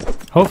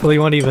 Hopefully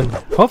you won't even...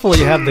 Hopefully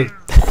you have the,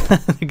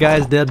 the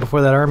guys dead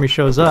before that army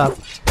shows up.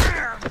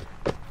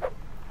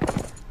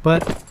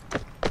 But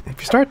if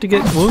you start to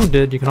get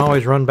wounded, you can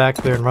always run back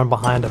there and run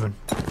behind them and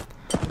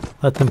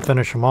let them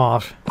finish them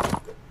off.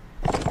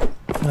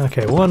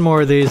 Okay, one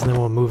more of these and then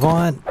we'll move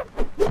on.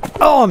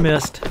 Oh, I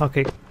missed.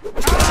 Okay.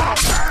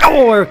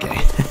 Oh, okay.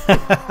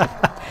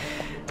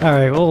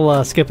 Alright,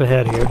 we'll skip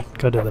ahead here.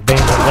 Go to the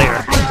bandit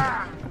lair.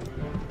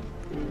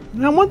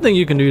 Now, one thing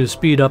you can do to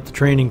speed up the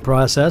training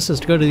process is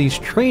to go to these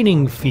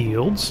training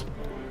fields.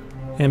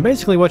 And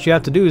basically what you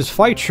have to do is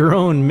fight your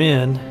own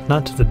men.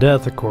 Not to the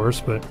death, of course,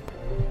 but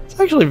it's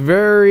actually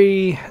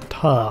very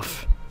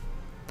tough.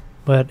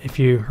 But if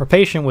you are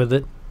patient with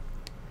it,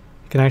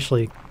 you can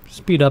actually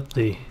speed up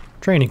the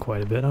training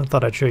quite a bit. I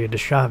thought I'd show you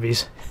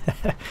Deshavi's.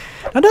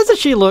 Now, doesn't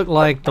she look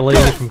like the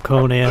lady from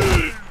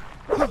Conan?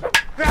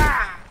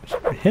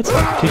 hits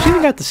like it. She's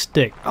even got the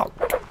stick. Oh,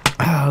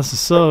 this is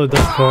so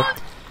difficult.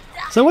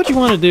 So what you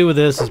want to do with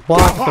this is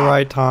block at the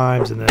right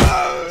times and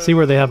then see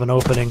where they have an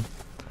opening.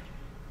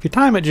 If you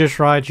time it just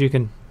right, you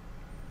can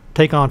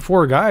take on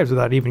 4 guys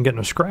without even getting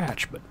a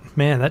scratch. But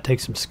man, that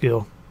takes some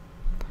skill.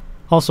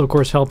 Also, of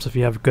course, helps if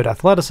you have good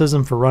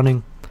athleticism for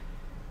running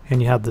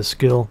and you have the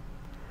skill.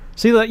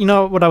 See that, you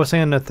know what I was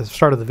saying at the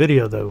start of the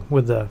video though,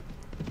 with the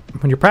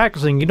when you're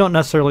practicing, you don't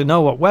necessarily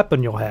know what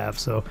weapon you'll have.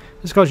 So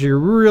just because you're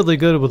really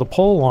good with a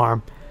pole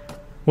arm,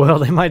 well,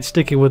 they might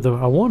stick you with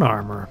a one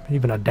arm or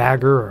even a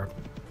dagger or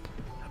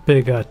a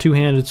big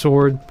two-handed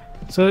sword.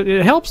 So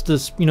it helps to,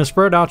 you know,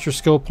 spread out your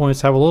skill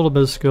points, have a little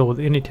bit of skill with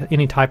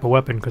any type of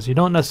weapon, because you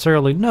don't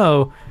necessarily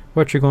know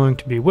what you're going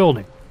to be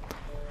wielding.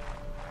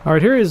 All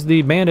right, here is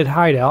the bandit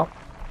hideout.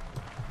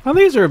 Now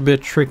these are a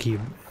bit tricky.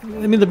 I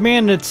mean, the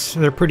bandits,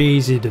 they're pretty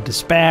easy to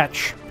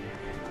dispatch.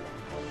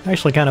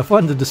 Actually kind of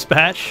fun to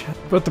dispatch.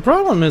 But the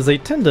problem is they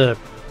tend to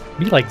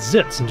be like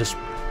zits and just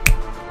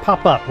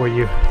pop up where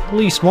you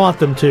least want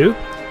them to.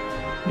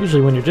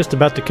 Usually when you're just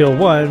about to kill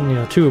one, you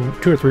know, two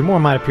or three more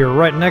might appear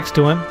right next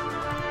to him.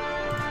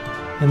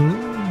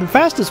 And the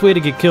fastest way to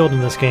get killed in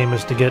this game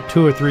is to get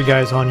 2 or 3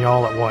 guys on you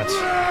all at once.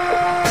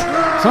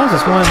 As long as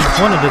it's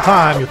one at a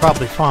time, you're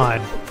probably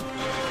fine.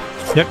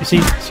 Yep, you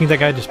see that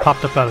guy just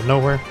popped up out of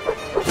nowhere?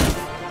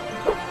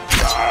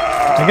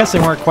 I guess they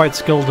weren't quite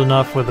skilled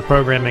enough with the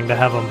programming to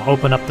have them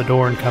open up the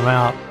door and come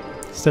out.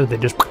 Instead, they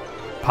just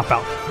pop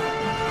out.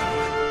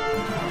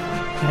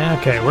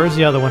 Okay, where's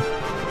the other one?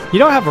 You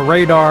don't have a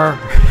radar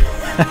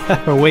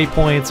or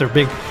waypoints or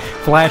big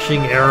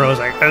flashing arrows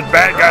like, there's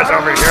bad guys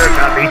over here,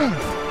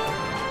 Nubby.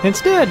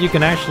 Instead, you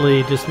can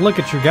actually just look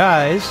at your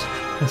guys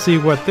and see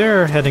what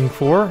they're heading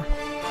for.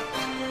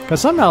 Because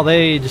somehow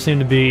they just seem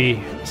to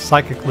be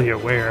psychically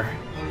aware.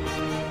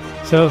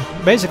 So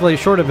basically,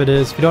 short of it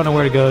is, if you don't know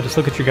where to go, just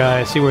look at your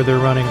guys, see where they're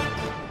running.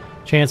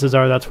 Chances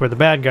are that's where the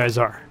bad guys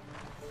are.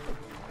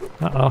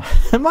 Uh-oh.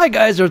 My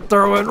guys are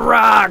throwing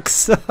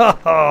rocks!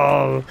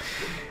 Oh,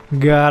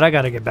 God, I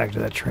gotta get back to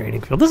that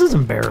training field. This is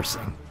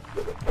embarrassing.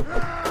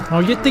 Oh,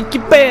 you think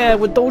you're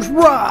bad with those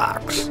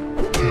rocks?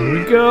 Here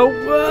we go.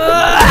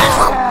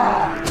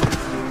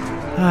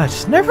 It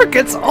just never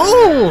gets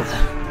old.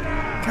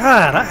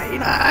 God,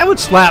 I would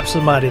slap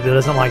somebody that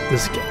doesn't like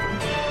this game.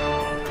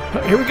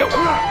 Here we go.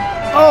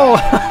 Oh,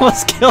 I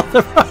almost killed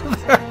the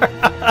brother.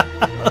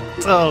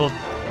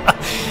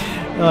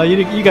 Oh,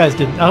 you guys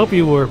didn't. I hope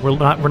you were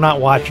not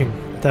watching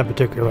at that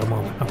particular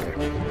moment. Okay.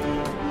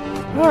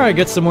 All right,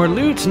 get some more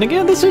loot. And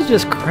again, this is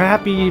just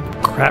crappy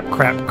crap.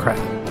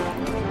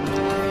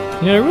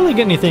 You know, to really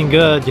get anything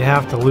good, you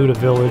have to loot a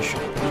village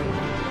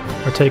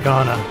or take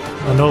on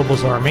a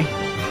noble's army.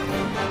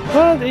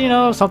 But, you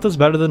know, something's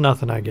better than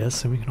nothing, I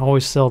guess. And we can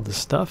always sell this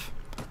stuff.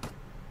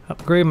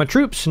 Upgrade my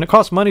troops, and it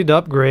costs money to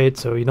upgrade,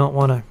 so you don't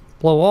want to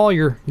blow all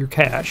your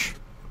cash.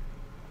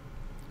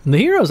 And the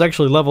heroes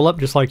actually level up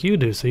just like you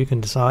do, so you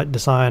can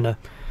designate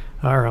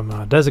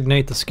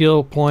the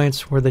skill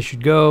points where they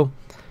should go.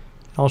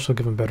 Also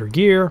give them better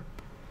gear,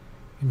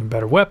 give them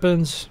better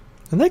weapons,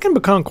 and they can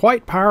become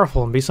quite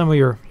powerful and be some of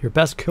your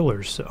best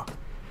killers. So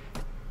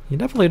you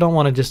definitely don't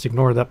want to just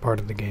ignore that part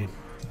of the game.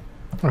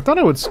 I thought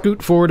I would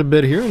scoot forward a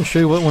bit here and show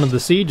you what one of the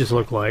sieges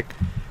look like.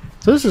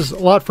 So this is a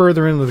lot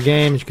further into the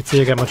game. As you can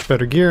see, I got much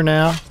better gear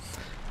now.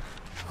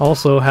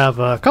 Also have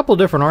a couple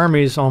different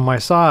armies on my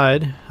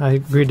side. I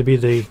agreed to be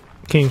the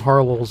King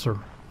Harl's or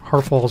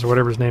Harfal's or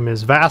whatever his name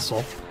is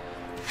vassal.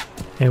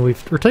 And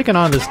we're taking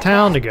on this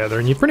town together,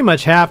 and you pretty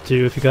much have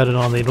to if you got it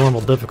on the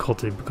normal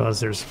difficulty, because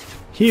there's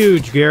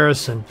huge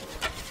garrison.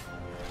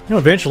 You know,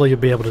 eventually you'll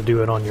be able to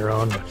do it on your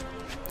own, but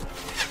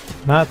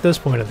not at this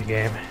point of the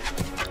game.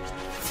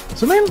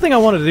 So the main thing I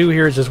want to do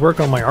here is just work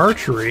on my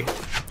archery.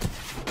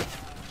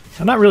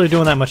 I'm not really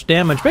doing that much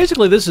damage.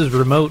 Basically, this is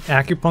remote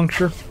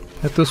acupuncture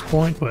at this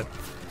point, but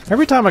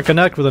every time I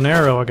connect with an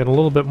arrow, I get a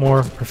little bit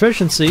more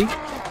proficiency.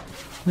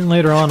 Then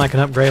later on, I can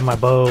upgrade my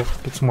bow,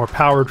 get some more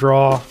power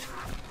draw.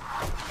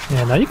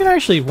 And you can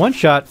actually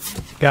one-shot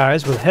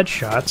guys with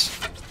headshots.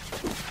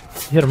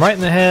 You hit them right in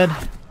the head.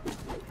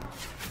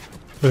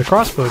 With a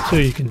crossbow,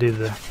 too, you can do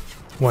the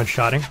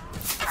one-shotting.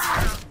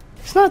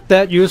 It's not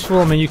that useful.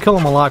 I mean, you kill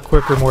them a lot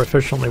quicker, more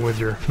efficiently with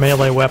your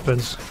melee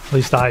weapons. At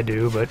least I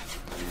do, but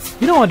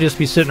you don't want to just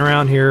be sitting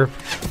around here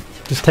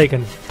just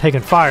taking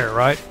fire,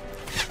 right?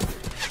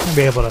 I'll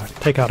be able to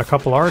take out a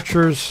couple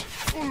archers.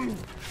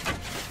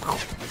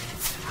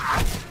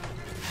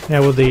 Yeah,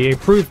 with the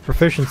improved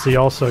proficiency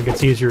also it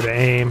gets easier to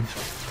aim,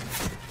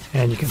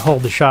 and you can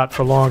hold the shot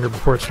for longer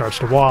before it starts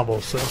to wobble.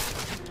 So,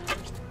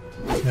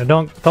 you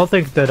know, don't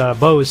think that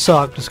bows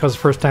suck just because the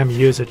first time you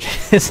use it.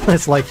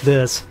 It's like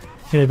this,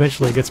 and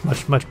eventually it gets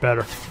much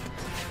better.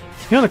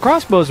 You know, the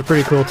crossbows are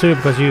pretty cool too,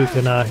 because you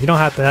can you don't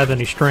have to have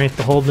any strength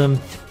to hold them,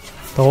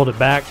 to hold it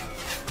back.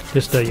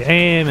 Just you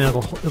aim, and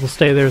it'll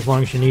stay there as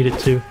long as you need it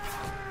to.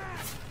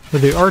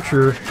 With the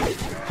archer,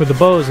 with the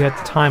bows, you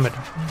have to time it.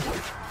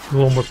 A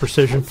little more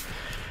precision.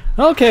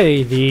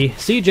 Okay, the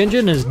siege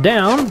engine is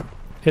down.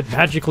 it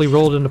magically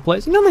rolled into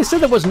place. You know, they said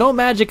there was no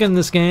magic in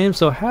this game,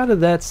 so how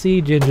did that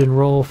siege engine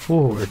roll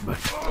forward? But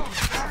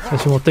I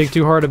guess we won't think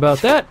too hard about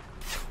that.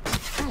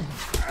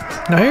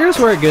 Now here's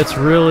where it gets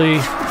really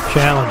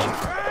challenging.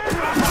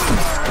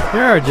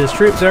 There are just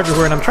troops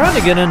everywhere, and I'm trying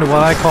to get into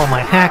what I call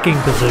my hacking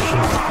position.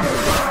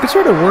 You can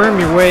sort of worm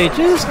your way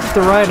just at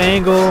the right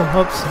angle.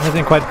 Oops, I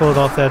didn't quite pull it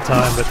off that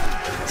time, but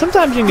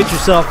sometimes you can get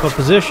yourself a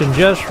position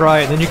just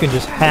right, and then you can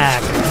just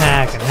hack and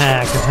hack and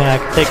hack and hack,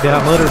 and take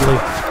down literally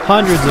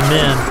hundreds of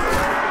men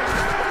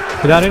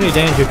without any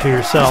danger to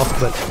yourself.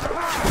 But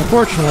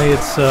unfortunately,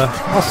 it's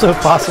also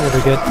possible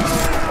to get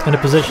in a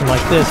position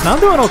like this. Now I'm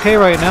doing okay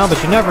right now,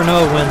 but you never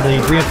know when the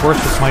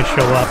reinforcements might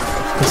show up,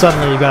 and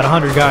suddenly you've got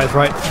 100 guys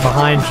right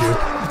behind you.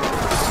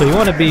 So you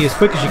want to be as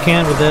quick as you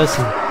can with this,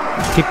 and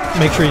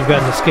make sure you've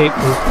got an escape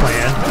route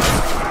planned.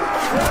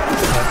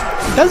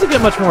 It doesn't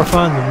get much more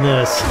fun than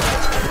this.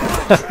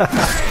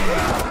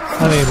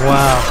 I mean,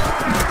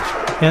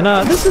 wow.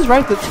 And this is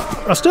right that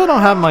I still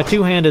don't have my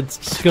two-handed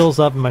skills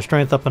up and my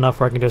strength up enough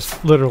where I can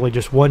just literally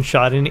just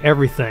one-shot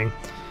everything.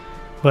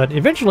 But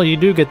eventually you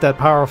do get that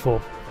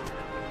powerful.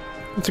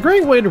 It's a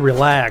great way to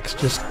relax,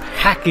 just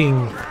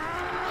hacking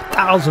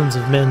thousands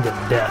of men to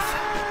death.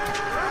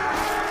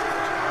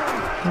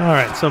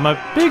 Alright, so my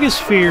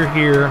biggest fear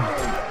here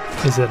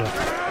is that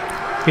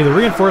either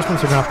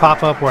reinforcements are going to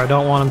pop up where I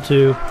don't want them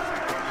to,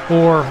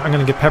 or I'm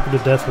going to get peppered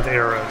to death with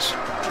arrows.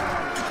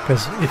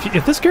 Because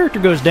if this character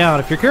goes down,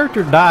 if your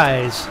character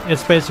dies,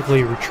 it's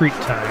basically retreat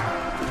time.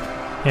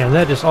 And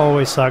that just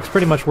always sucks.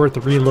 Pretty much worth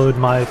the reload,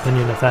 in my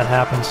opinion, if that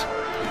happens.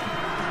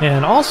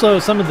 And also,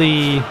 some of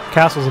the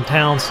castles and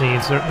town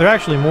scenes, there are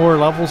actually more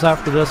levels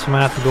after this. You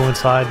might have to go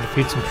inside and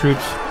defeat some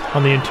troops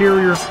on the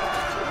interior.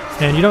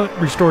 And you don't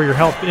restore your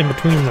health in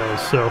between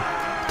those, so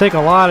take a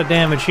lot of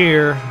damage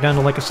here, down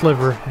to like a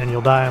sliver, and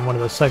you'll die in one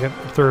of the second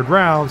or third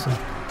rounds, and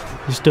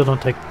you still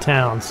don't take the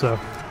town. So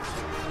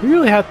you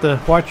really have to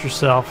watch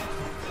yourself.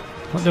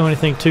 Don't do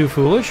anything too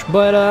foolish,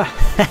 but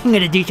I'm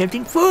gonna do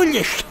something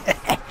foolish.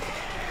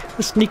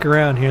 Let's sneak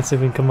around here and see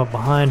if we can come up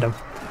behind him.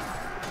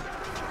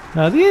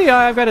 Now the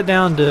AI, I've got it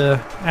down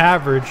to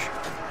average,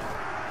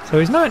 so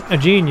he's not a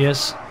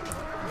genius.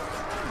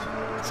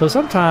 So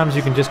sometimes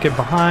you can just get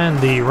behind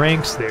the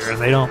ranks there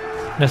and they don't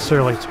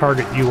necessarily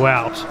target you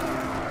out.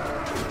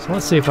 So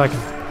let's see if I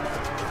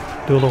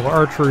can do a little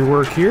archery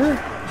work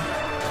here.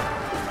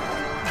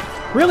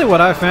 Really what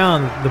I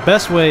found, the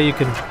best way you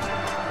can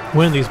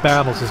win these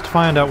battles is to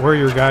find out where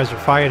your guys are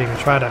fighting and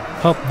try to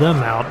help them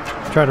out,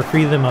 try to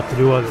free them up to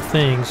do other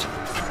things.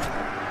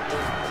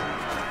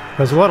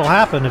 Because what'll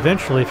happen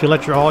eventually, if you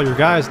let all your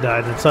guys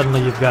die, then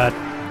suddenly you've got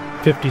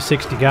 50,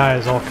 60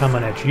 guys all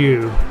coming at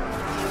you.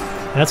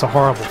 And that's a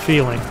horrible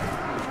feeling.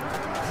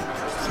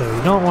 So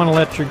you don't want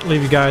to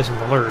leave you guys in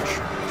the lurch.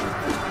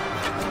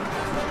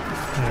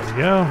 There we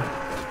go.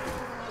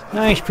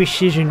 Nice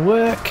precision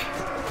work.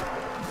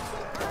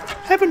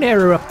 Have an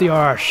arrow up the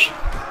arse.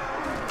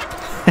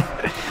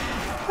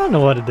 I don't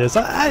know what it is.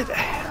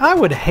 I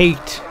would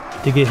hate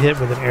to get hit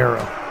with an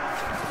arrow.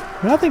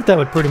 I think that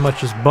would pretty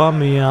much just bum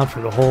me out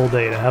for the whole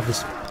day to have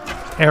this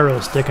arrow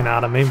sticking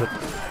out of me, but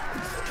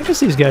I guess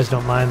these guys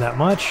don't mind that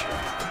much.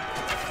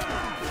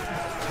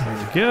 There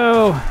we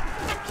go.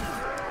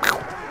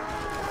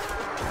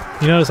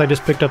 You notice I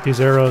just picked up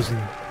these arrows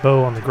and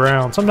bow on the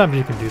ground. Sometimes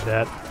you can do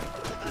that.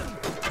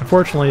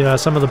 Unfortunately,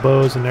 some of the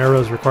bows and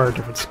arrows require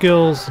different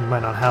skills, and you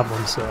might not have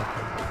them, so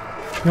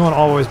you won't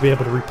always be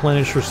able to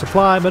replenish your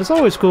supply, but it's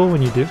always cool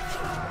when you do.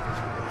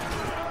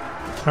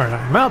 Alright,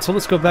 I'm out, so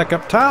let's go back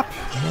up top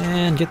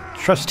and get the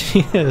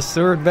trusty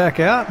sword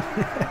back out.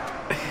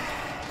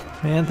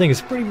 Man, I think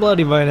it's pretty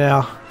bloody by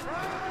now.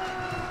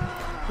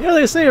 Yeah,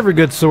 they say every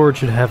good sword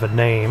should have a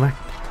name. I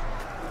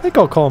think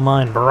I'll call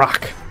mine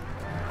Brock.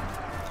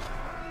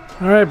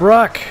 Alright,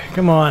 Brock,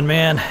 come on,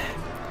 man.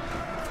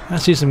 I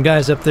see some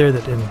guys up there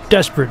that are in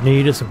desperate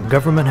need of some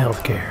government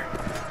health care.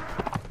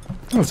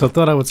 So I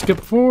thought I would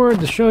skip forward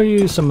to show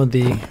you some of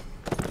the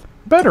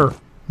better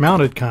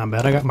mounted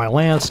combat. I got my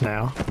lance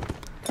now.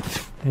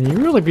 And you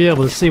really be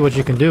able to see what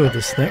you can do with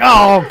this thing.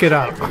 Oh, get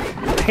out of my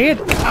head!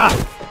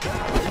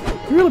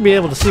 Ah. You really be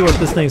able to see what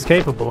this thing's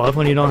capable of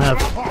when you don't have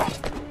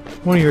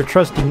one of your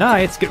trusty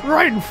knights get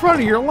right in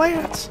front of your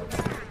lance.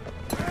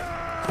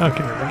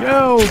 Okay, here we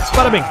go.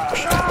 Bada bing!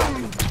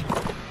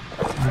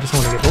 I just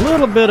want to get a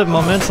little bit of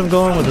momentum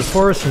going with this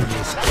horse and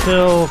just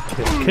kill,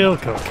 kill, kill,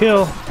 kill,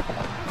 kill.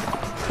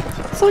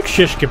 It's like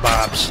shish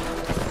kebabs.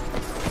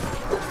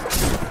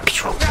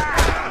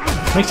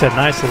 Makes that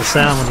nice little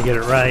sound when you get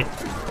it right.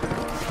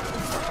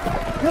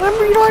 And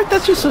you know what?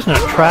 That's just such an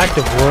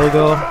attractive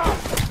logo.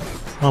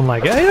 Oh my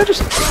god!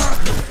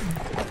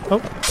 Oh,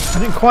 I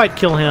didn't quite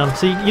kill him.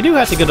 See, you do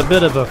have to get a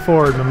bit of a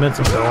forward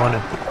momentum going.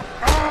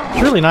 And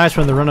it's really nice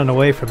when they're running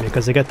away from you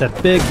because they got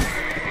that big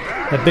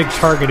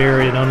target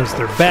area known as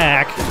their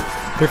back.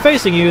 They're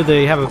facing you.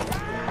 They have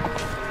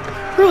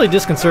a really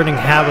disconcerting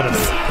habit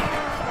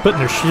of putting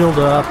their shield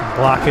up and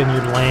blocking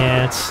your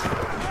lance.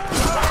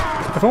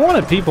 If I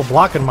wanted people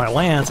blocking my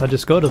lance, I'd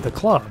just go to the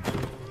club.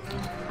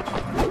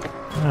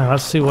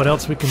 Let's see what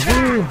else we can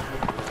do.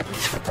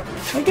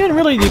 Again,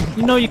 really,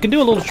 you know, you can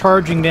do a little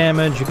charging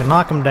damage, you can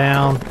knock them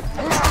down.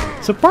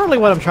 So partly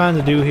what I'm trying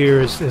to do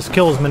here is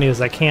kill as many as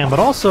I can, but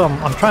also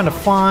I'm trying to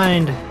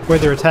find where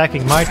they're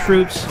attacking my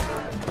troops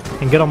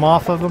and get them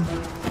off of them.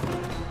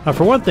 Now,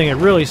 for one thing, it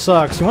really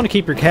sucks. You want to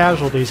keep your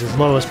casualties as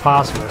low as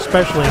possible,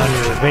 especially on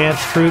your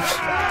advanced troops.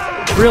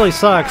 It really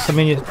sucks. I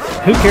mean,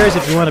 who cares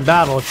if you win a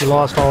battle if you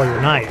lost all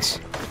your knights?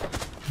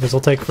 Because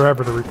they'll take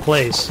forever to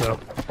replace, so...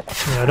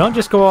 You know, don't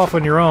just go off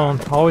on your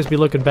own. Always be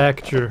looking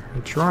back at your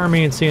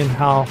army and seeing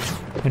how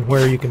and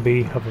where you can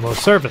be of the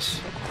most service.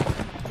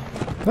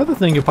 Another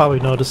thing you'll probably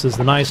notice is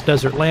the nice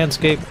desert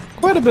landscape.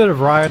 Quite a bit of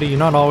variety. You're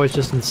not always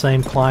just in the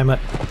same climate.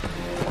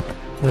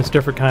 There's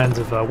different kinds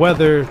of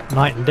weather,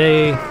 night and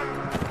day.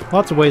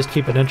 Lots of ways to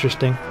keep it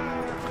interesting.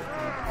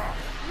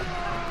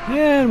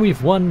 And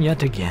we've won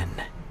yet again.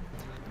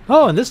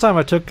 Oh, and this time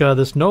I took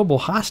this noble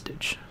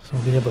hostage. So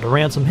I'll be able to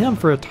ransom him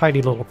for a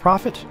tidy little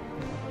profit.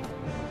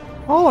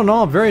 All in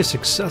all, a very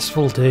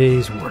successful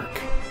day's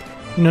work.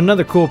 You know,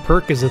 another cool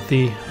perk is that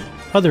the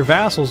other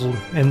vassals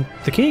and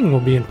the king will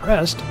be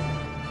impressed.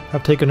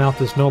 I've taken out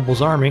this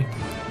noble's army.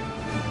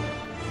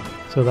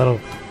 So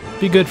that'll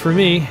be good for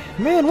me.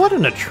 Man, what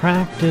an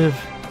attractive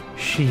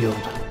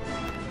shield.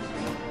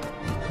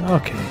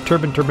 Okay,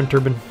 turban.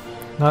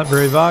 Not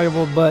very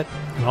valuable, but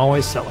you can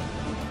always sell it.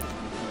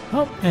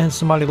 Oh, and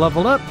somebody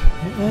leveled up,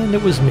 and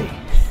it was me.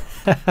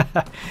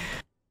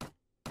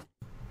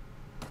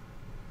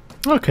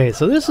 Okay,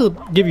 so this will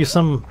give you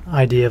some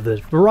idea of the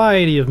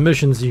variety of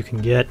missions you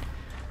can get.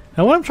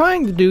 Now what I'm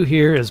trying to do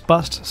here is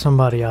bust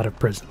somebody out of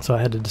prison. So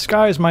I had to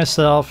disguise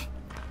myself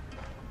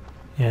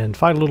and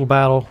fight a little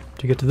battle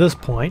to get to this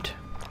point.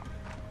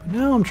 But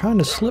now I'm trying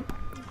to slip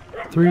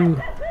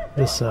through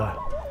this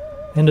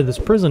into this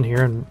prison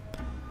here and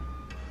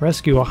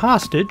rescue a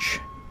hostage.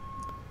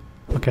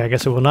 Okay, I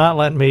guess it will not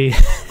let me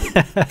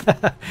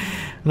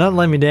not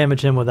let me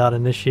damage him without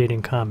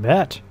initiating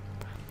combat.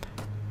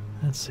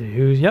 Let's see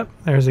who's... Yep,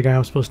 there's the guy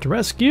I'm supposed to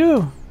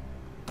rescue.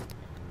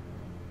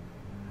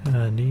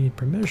 Need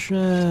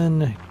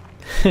permission.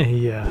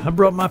 Yeah, I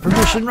brought my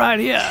permission right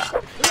here.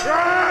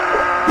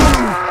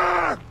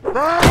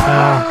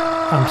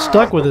 I'm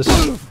stuck with this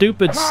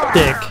stupid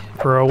stick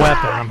for a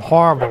weapon. I'm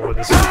horrible with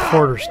this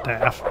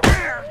quarterstaff.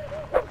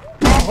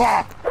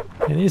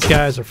 And these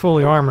guys are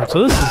fully armored,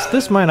 so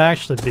this might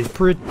actually be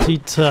pretty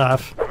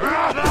tough.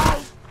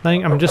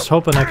 I'm just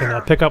hoping I can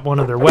pick up one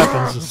of their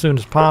weapons as soon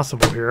as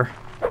possible here.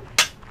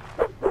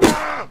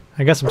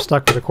 I guess I'm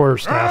stuck with the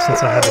quarterstaff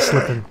since I had to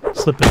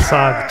slip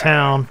inside the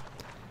town.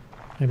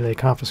 Maybe they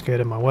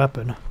confiscated my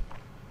weapon.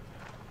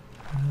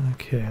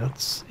 Okay,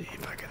 let's see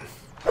if I can...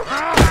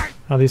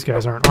 Oh, these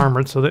guys aren't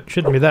armored, so that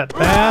shouldn't be that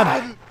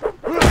bad.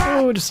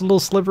 Oh, just a little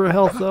sliver of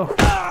health, though.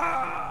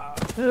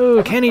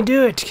 Oh, can he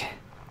do it?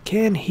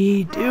 Can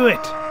he do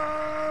it?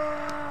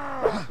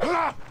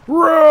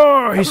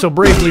 Roar! He so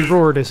bravely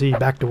roared as he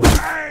backed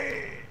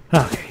away.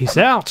 Okay, he's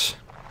out.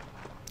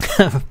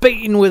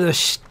 Beaten with a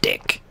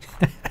stick.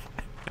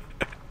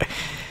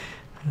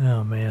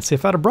 Oh man, see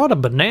if I'd have brought a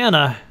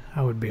banana,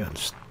 I would be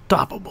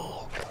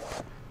unstoppable.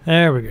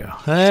 There we go,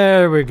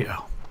 there we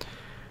go.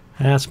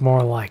 That's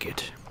more like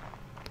it.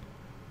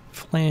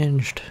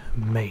 Flanged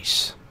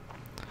mace.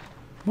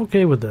 I'm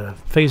okay with the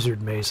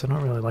phasered mace, I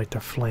don't really like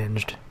the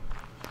flanged.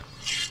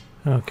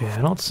 Okay,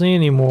 I don't see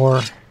any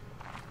more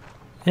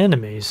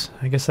enemies.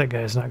 I guess that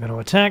guy's not going to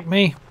attack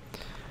me.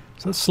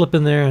 So let's slip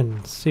in there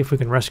and see if we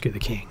can rescue the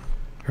king,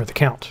 or the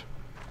count.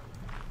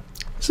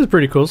 This is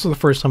pretty cool. This is the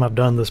first time I've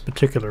done this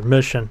particular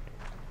mission.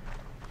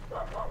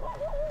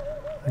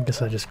 I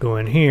guess I just go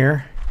in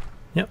here.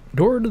 Yep,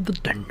 door to the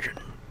dungeon.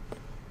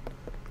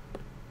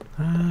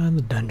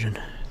 The dungeon.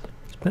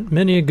 Spent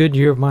many a good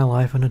year of my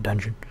life in a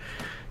dungeon.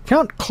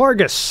 Count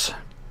Clargus.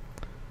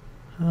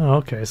 Oh,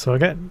 okay. So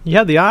you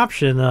have the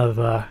option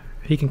of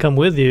he can come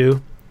with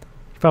you.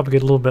 You probably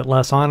get a little bit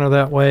less honor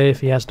that way if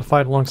he has to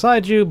fight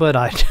alongside you, but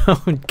I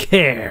don't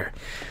care.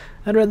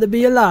 I'd rather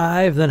be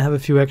alive than have a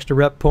few extra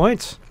rep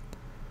points.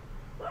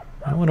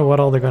 I wonder what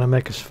all they're going to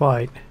make us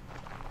fight.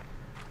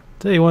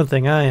 Tell you one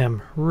thing, I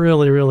am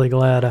really, really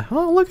glad.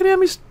 Oh, look at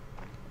him.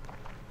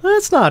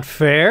 That's not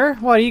fair.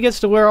 Why, he gets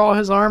to wear all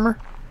his armor?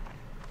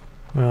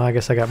 Well, I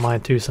guess I got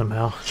mine too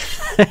somehow.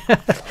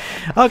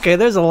 Okay,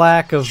 there's a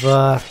lack of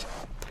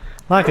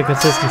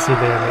consistency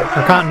there,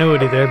 or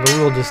continuity there, but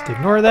we'll just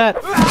ignore that.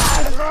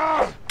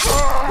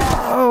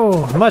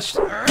 Oh, much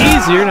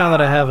easier now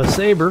that I have a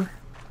saber.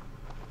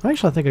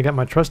 Actually, I think I got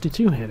my trusty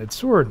two-handed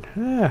sword.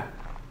 Yeah,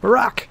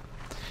 Barak.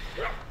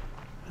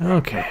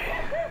 Okay,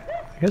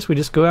 I guess we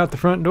just go out the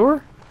front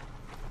door.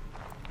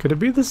 Could it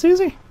be this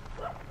easy?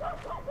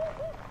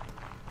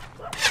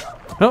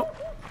 Oh,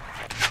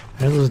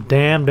 there's those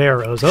damned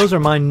arrows. Those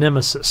are my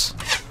nemesis.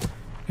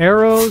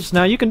 Arrows.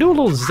 Now you can do a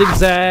little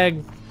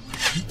zigzag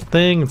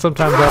thing, and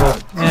sometimes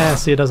that'll...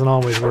 see, it doesn't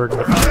always work.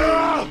 But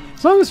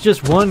as long as it's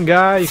just one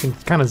guy, you can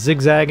kind of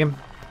zigzag him.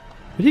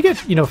 If you get,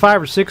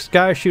 5 or 6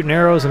 guys shooting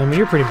arrows, and I mean,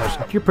 you're pretty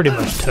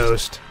much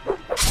toast.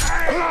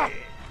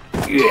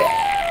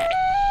 Yeah.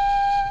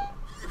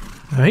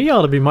 Now, he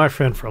ought to be my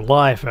friend for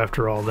life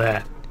after all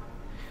that.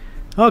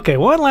 Okay,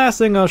 one last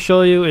thing I'll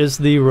show you is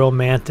the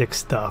romantic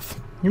stuff.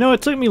 You know,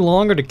 it took me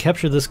longer to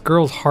capture this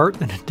girl's heart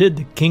than it did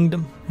the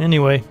kingdom.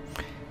 Anyway,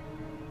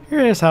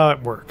 here's how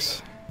it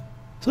works.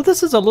 So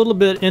this is a little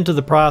bit into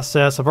the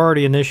process. I've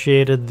already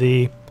initiated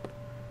the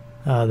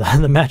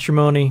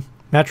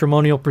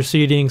matrimonial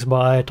proceedings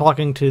by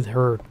talking to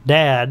her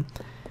dad.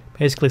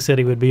 Basically said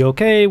he would be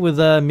okay with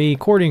me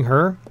courting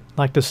her,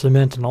 like to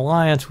cement an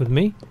alliance with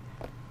me.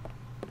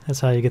 That's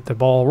how you get the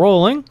ball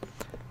rolling.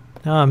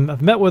 Now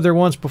I've met with her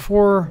once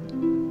before.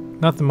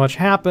 Nothing much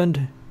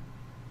happened.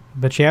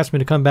 But she asked me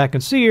to come back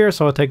and see her,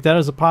 so I'll take that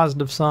as a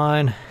positive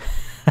sign.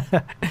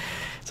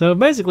 So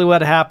basically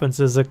what happens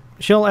is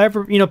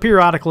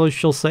periodically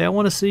she'll say, I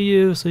want to see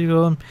you. So you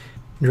go and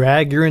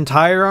drag your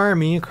entire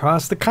army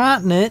across the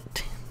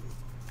continent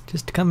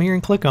just to come here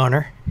and click on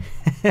her.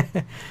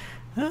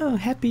 Oh,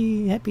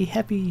 happy, happy,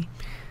 happy.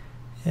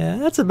 Yeah,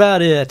 that's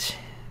about it.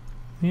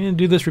 You can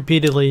do this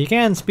repeatedly. You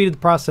can speed the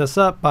process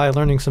up by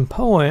learning some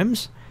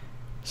poems,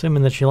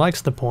 assuming that she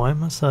likes the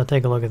poem. Let's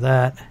take a look at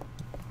that.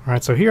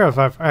 Alright, so here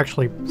I've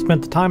actually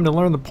spent the time to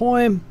learn the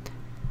poem.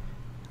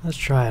 Let's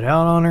try it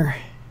out on her.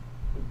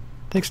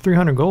 Takes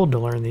 300 gold to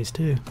learn these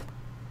too.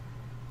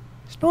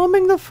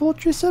 Storming the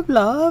fortress of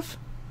love.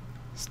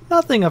 It's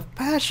nothing of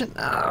passion.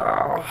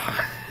 Oh,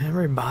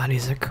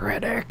 everybody's a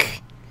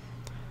critic.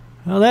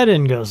 Well, that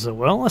didn't go so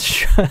well.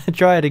 Let's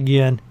try it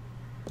again.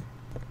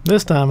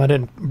 This time I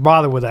didn't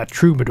bother with that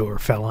troubadour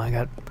fella. I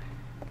got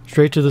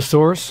straight to the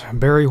source.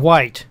 Barry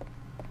White.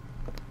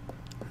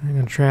 I'm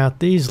going to try out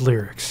these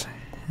lyrics.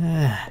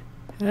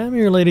 I'm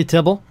your Lady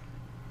Tibble.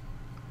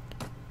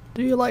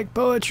 Do you like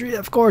poetry?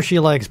 Of course she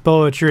likes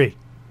poetry.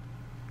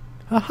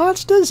 A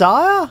heart's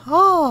desire?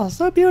 Oh,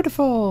 so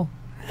beautiful.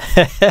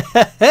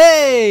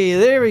 Hey,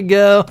 there we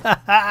go.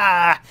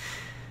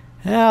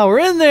 Now we're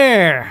in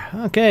there.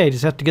 Okay,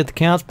 just have to get the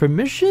Count's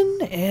permission,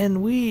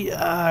 and we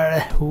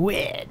are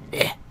wed.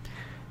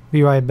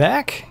 Be right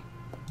back.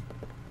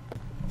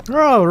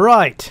 All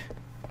right.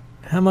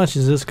 How much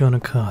is this going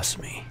to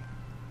cost me?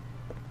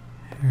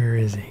 Where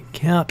is it?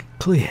 Count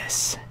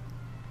Cleus.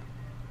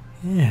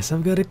 Yes,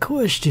 I've got a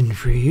question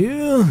for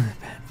you.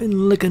 I've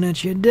been looking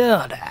at your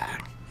daughter.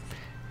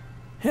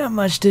 How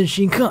much did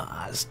she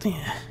cost?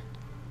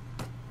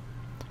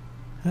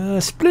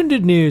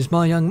 Splendid news,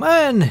 my young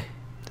man.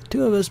 The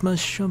two of us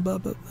must jump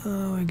up.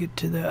 Oh, I get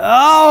to the...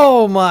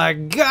 Oh, my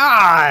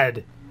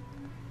God!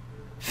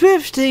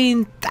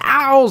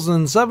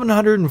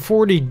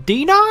 15,740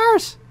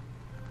 dinars?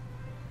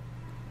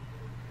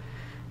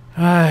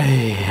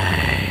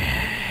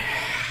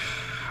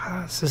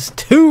 This is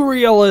too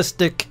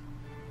realistic.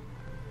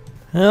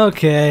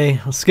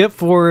 Okay, I'll skip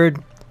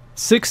forward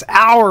 6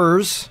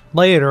 hours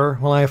later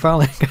when I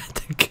finally got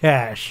the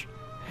cash.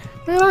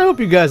 Man, I hope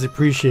you guys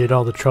appreciate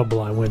all the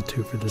trouble I went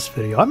to for this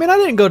video. I mean, I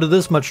didn't go to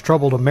this much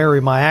trouble to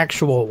marry my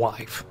actual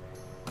wife.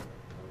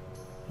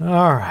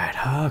 Alright,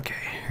 okay.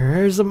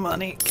 Here's the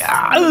money.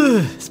 God,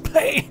 it's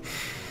pain.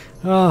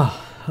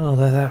 Oh,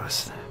 that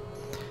was...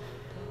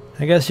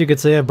 I guess you could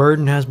say a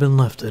burden has been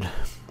lifted.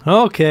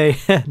 Okay,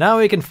 now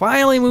we can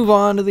finally move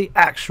on to the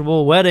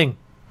actual wedding.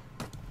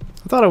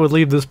 I thought I would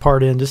leave this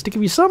part in just to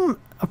give you some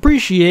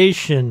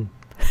appreciation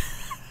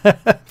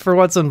for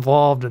what's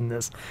involved in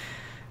this.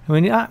 I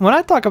mean, when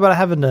I talk about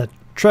having to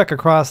trek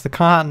across the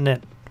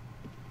continent,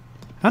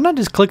 I'm not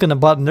just clicking a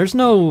button. There's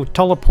no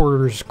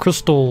teleporters,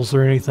 crystals,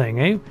 or anything.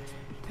 Eh? You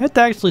have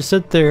to actually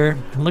sit there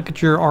and look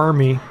at your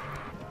army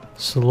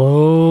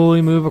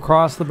slowly move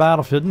across the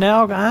battlefield.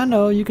 Now, I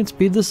know you can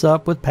speed this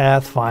up with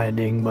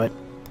pathfinding, but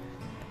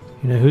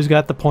you know, who's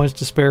got the points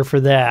to spare for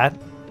that?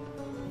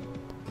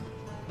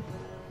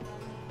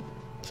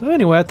 So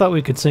anyway, I thought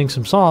we could sing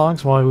some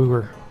songs while we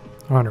were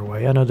on our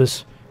way. I know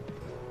this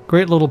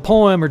great little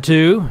poem or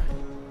two.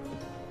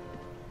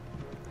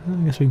 I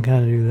guess we can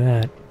kind of do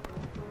that.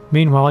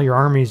 Meanwhile, your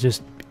army's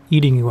just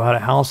eating you out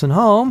of house and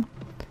home.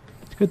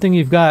 It's a good thing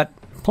you've got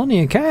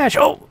plenty of cash.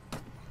 Oh!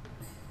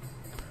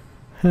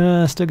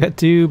 Still got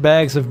 2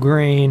 bags of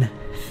grain.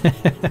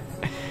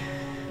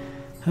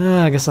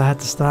 I guess I have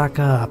to stock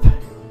up.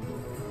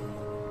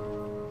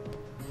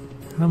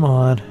 Come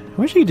on.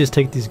 I wish you could just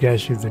take these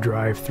guys through the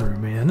drive-thru,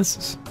 man. This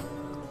is...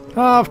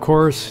 Oh, of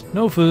course.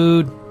 No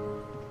food.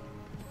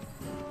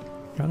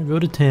 Gotta go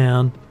to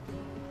town.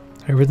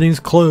 Everything's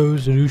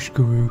closed at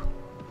Ushguru.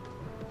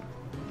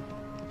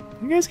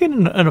 You guys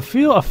getting a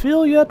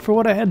feel yet for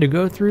what I had to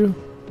go through?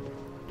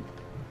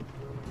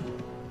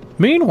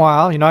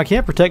 Meanwhile, you know, I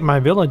can't protect my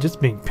village. It's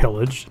being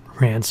pillaged,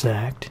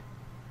 ransacked.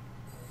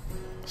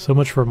 So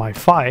much for my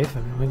fief.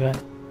 I mean, we got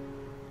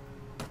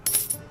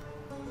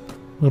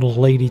little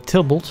Lady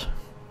Tybalt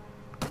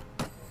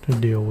to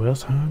deal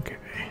with. Okay.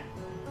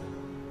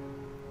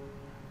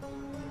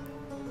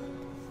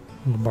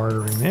 A little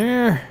bartering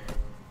there.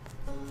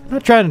 I'm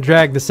not trying to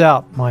drag this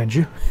out, mind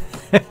you.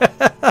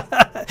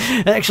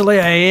 Actually,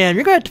 I am.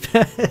 You're going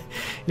to...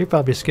 You're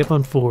probably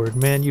skipping forward,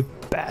 man, you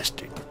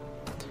bastard.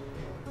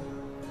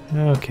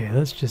 Okay,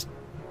 let's just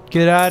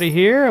get out of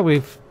here.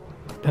 We've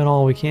done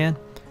all we can.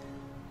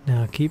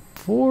 Now keep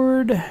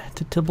forward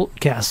to Tybalt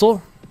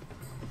Castle.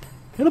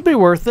 It'll be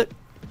worth it.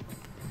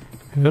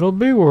 It'll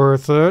be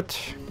worth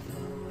it.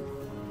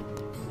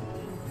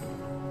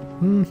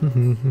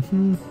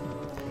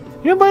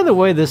 Yeah, by the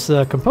way, this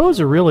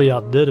composer really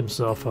outdid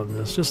himself on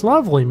this. Just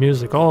lovely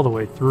music all the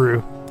way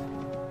through.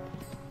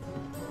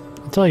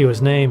 I'll tell you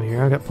his name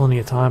here. I've got plenty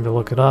of time to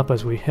look it up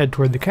as we head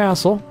toward the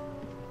castle.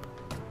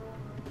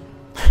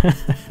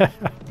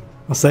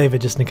 I'll save it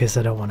just in case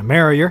I don't want to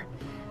marry her.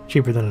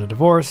 Cheaper than a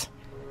divorce.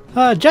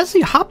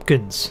 Jesse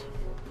Hopkins,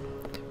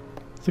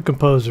 the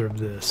composer of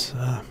this.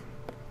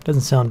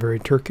 Doesn't sound very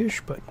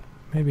Turkish, but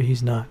maybe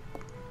he's not.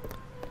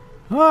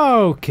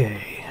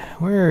 Okay,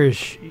 where is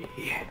she?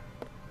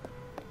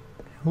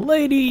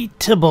 Lady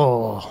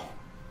Tibble.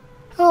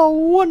 How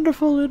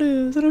wonderful it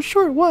is! In a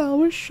short while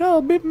we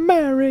shall be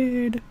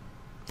married.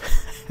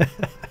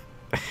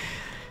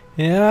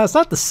 Yeah, it's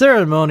not the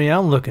ceremony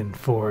I'm looking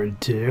forward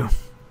to.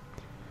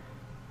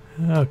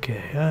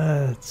 Okay,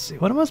 let's see.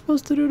 What am I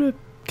supposed to do to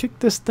kick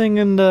this thing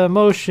into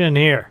motion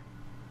here?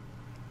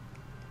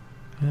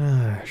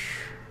 Gosh.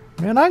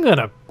 Man, I'm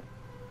gonna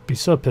be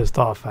so pissed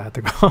off if I have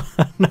to go on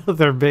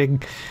another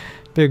big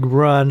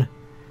run.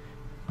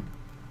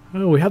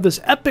 Oh, we have this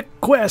epic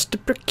quest to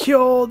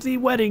procure the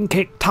wedding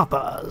cake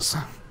toppers.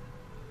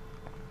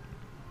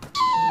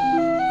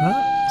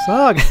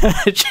 So,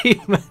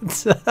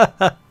 achievements.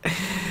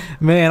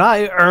 Man,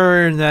 I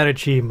earned that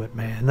achievement,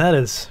 man. That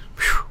is...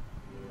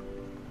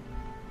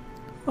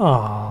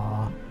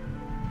 Aww.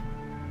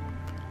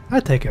 I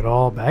take it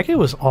all back. It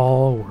was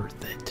all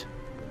worth it.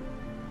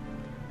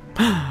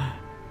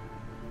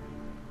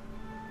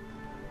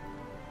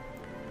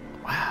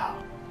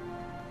 Wow.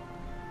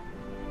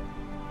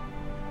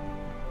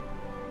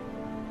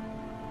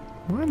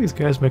 Why are these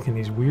guys making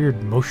these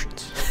weird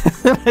motions?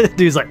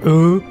 Dude's like,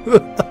 ooh.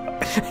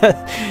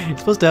 You're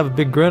supposed to have a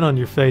big grin on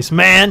your face,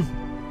 man.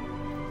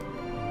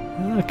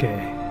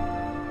 Okay.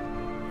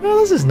 Well,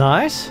 this is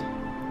nice.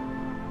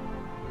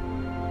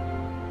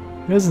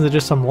 Isn't it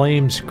just some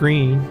lame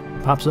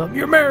screen? Pops up,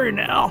 you're married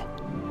now.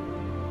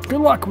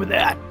 Good luck with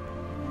that.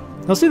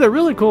 Now see, the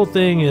really cool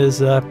thing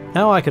is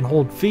now I can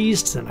hold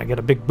feasts and I get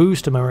a big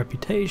boost to my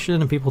reputation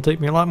and people take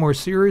me a lot more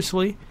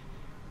seriously.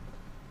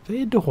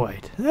 Fade to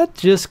white. That's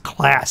just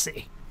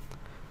classy.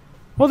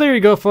 Well, there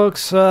you go,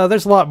 folks.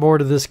 There's a lot more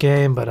to this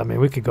game, but I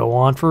mean, we could go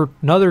on for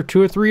another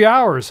 2 or 3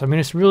 hours. I mean,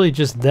 it's really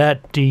just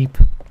that deep.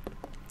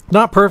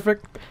 Not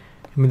perfect.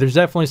 I mean, there's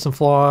definitely some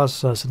flaws,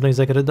 some things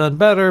I could have done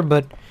better,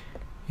 but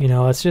you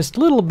know, it's just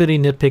little bitty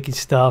nitpicky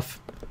stuff.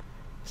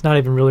 It's not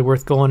even really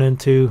worth going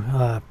into.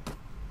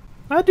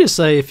 I'd just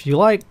say if you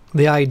like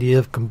the idea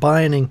of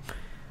combining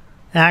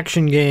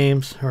action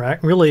games or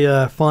really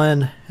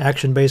fun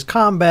action-based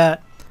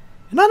combat,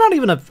 and I'm not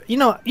even a you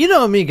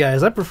know me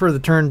guys, I prefer the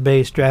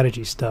turn-based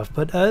strategy stuff,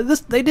 but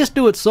they just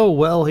do it so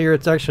well here.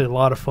 It's actually a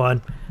lot of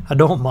fun. I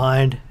don't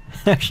mind.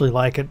 I actually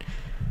like it.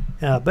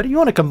 But you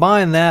want to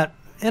combine that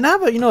and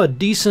have a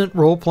decent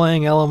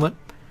role-playing element,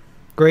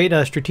 great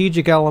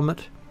strategic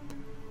element,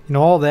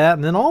 all that,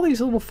 and then all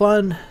these little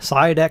fun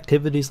side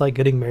activities like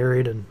getting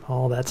married and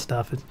all that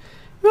stuff. It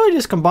really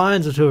just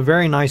combines into a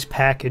very nice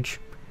package.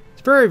 It's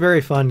a very,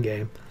 very fun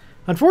game.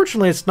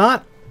 Unfortunately, it's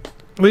not,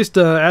 at least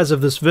as of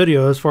this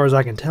video, as far as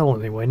I can tell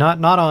anyway,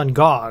 not on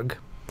GOG.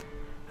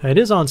 It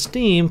is on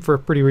Steam for a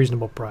pretty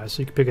reasonable price,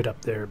 so you can pick it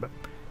up there, but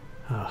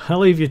I'll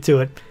leave you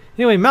to it.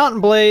 Anyway,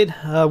 Mount & Blade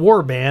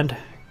Warband.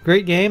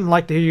 Great game. I'd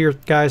like to hear your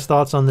guys'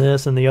 thoughts on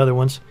this and the other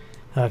ones.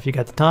 If you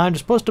got the time,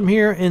 just post them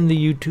here in the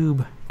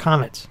YouTube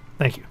comments.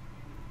 Thank you.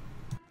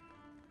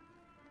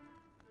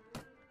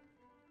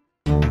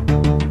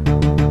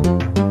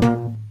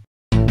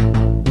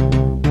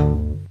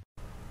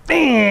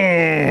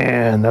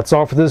 And that's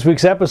all for this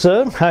week's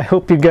episode. I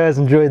hope you guys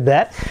enjoyed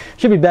that.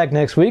 Should be back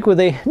next week with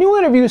a new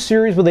interview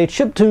series with a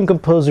chiptune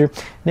composer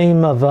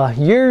named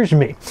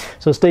Yerzmi.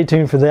 So stay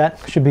tuned for that.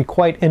 Should be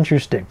quite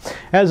interesting.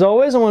 As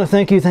always, I want to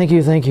thank you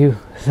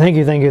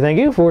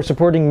for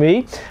supporting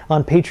me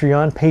on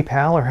Patreon,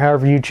 PayPal, or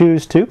however you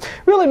choose to.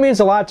 Really means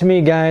a lot to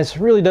me, guys.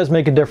 Really does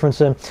make a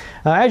difference. And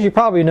as you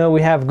probably know,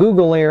 we have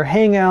Google Air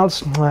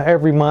Hangouts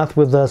every month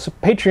with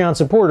Patreon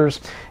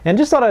supporters. And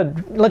just thought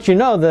I'd let you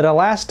know that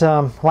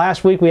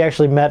last week we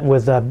actually met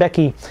with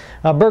Becky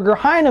Berger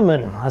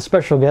Heinemann, a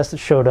special guest that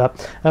showed up.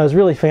 It was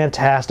really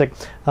fantastic.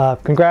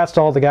 Congrats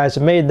to all the guys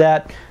that made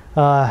that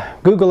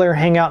Google Air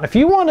Hangout. If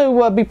you want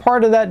to be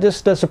part of that,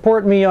 just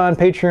support me on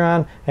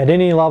Patreon at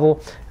any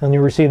level, and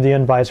you'll receive the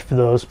invites for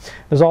those.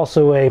 There's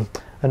also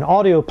an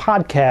audio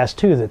podcast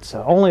too that's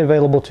only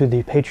available to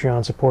the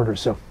Patreon supporters.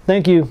 So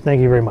thank you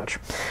very much.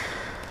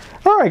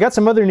 All right, got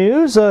some other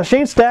news.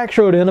 Shane Stack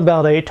wrote in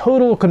about a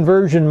total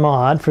conversion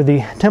mod for the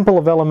Temple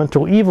of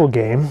Elemental Evil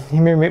game. You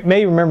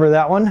may remember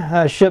that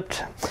one.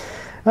 Shipped,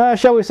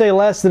 shall we say,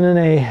 less than in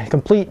a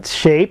complete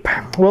shape.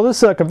 Well, this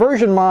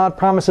conversion mod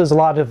promises a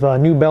lot of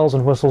new bells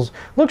and whistles.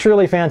 Looks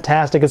really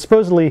fantastic. It's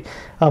supposedly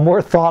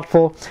more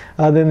thoughtful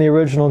than the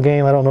original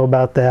game. I don't know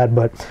about that,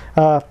 but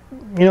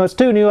it's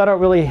too new. I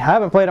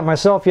haven't played it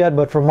myself yet,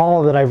 but from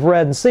all that I've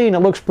read and seen, it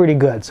looks pretty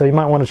good. So you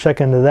might want to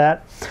check into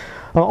that.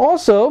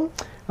 Also,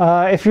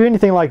 If you're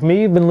anything like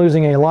me, you've been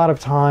losing a lot of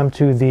time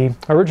to the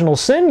original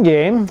Sin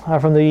game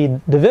from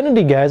the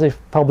Divinity guys. They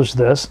published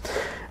this.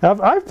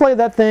 I've played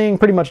that thing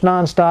pretty much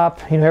non-stop,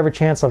 every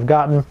chance I've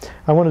gotten.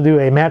 I want to do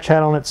a match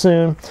hat on it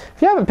soon.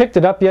 If you haven't picked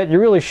it up yet, you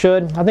really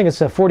should. I think it's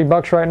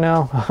 $40 right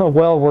now.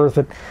 Well worth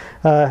it.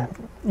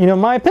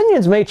 My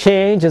opinions may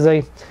change as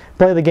I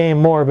play the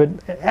game more, but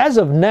as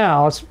of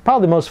now, it's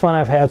probably the most fun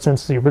I've had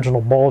since the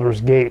original Baldur's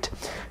Gate.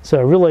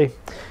 So really,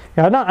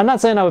 I'm not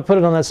saying I would put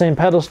it on that same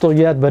pedestal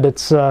yet, but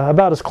it's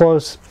about as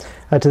close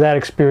to that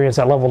experience,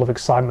 that level of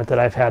excitement that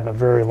I've had in a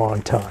very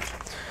long time.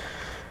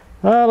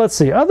 Let's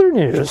see, other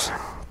news.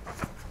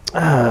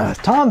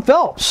 Tom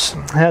Phelps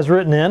has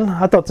written in.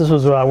 I thought this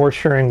was worth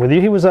sharing with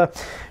you. He was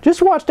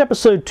just watched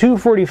episode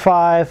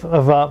 245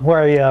 of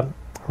where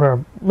I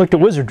looked at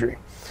wizardry.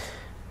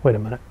 Wait a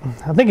minute.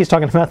 I think he's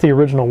talking about the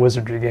original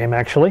wizardry game,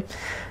 actually.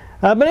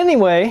 But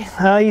anyway,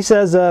 he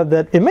says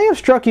that it may have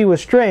struck you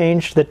as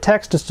strange that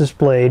text is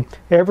displayed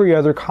every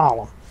other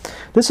column.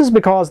 This is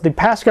because the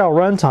Pascal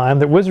runtime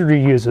that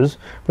wizardry uses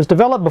was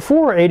developed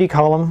before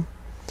 80-column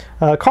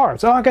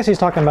cards. Oh, I guess he's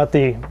talking about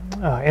the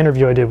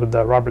interview I did with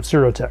Robert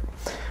Sirotech.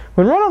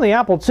 When run on the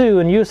Apple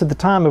II and used at the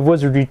time of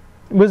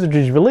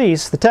Wizardry's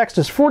release, the text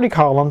is 40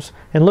 columns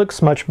and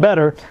looks much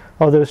better,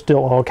 although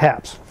still all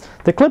caps.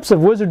 The clips of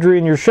wizardry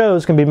in your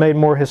shows can be made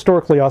more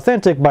historically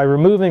authentic by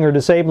removing or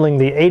disabling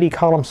the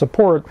 80-column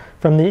support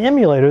from the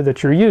emulator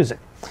that you're using.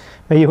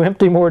 May you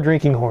empty more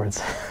drinking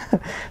horns.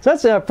 So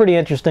that's pretty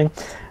interesting.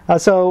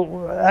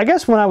 So I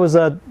guess when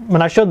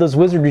I showed those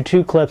Wizardry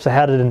 2 clips, I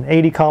had it in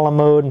 80-column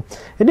mode.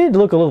 And it did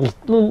look a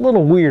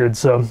little weird,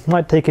 so I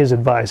might take his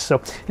advice.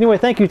 So anyway,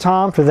 thank you,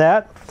 Tom, for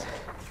that.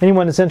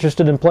 Anyone that's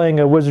interested in playing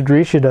a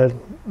Wizardry should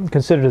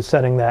consider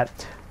setting that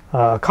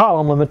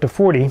column limit to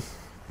 40.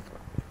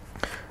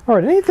 All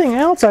right, anything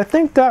else? I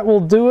think that will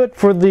do it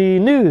for the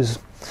news.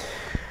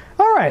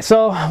 All right,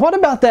 so what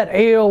about that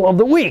ale of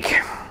the week?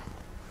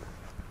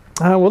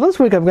 Well, this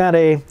week I've got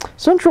a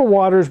Central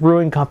Waters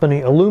Brewing Company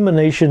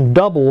Illumination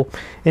Double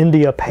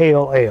India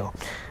Pale Ale.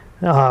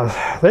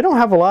 They don't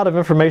have a lot of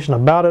information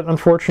about it,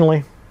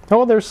 unfortunately.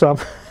 Oh, there's some.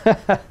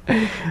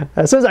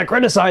 It says I'm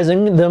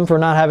criticizing them for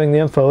not having the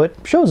info. It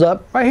shows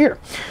up right here.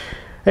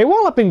 A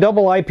walloping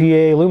double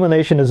IPA,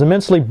 Illumination is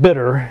immensely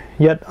bitter,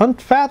 yet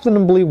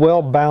unfathomably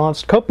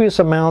well-balanced. Copious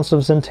amounts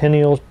of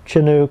Centennial,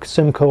 Chinook,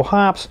 Simcoe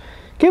hops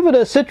give it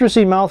a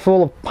citrusy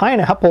mouthful of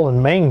pineapple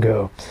and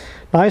mango.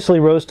 Nicely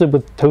roasted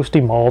with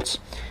toasty malts.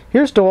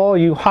 Here's to all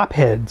you hop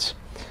heads.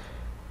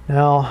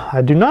 Now,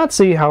 I do not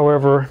see,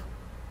 however,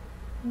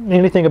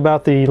 anything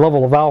about the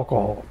level of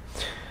alcohol.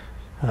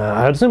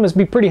 I'd assume it's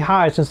be pretty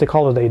high since they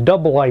call it a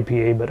double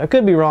IPA, but I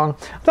could be wrong.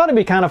 I thought it'd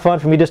be kind of fun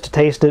for me just to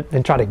taste it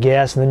and try to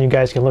guess, and then you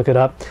guys can look it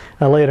up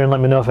later and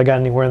let me know if I got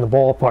anywhere in the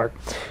ballpark.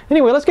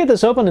 Anyway, let's get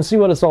this open and see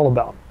what it's all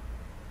about.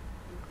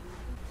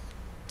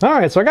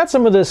 Alright, so I got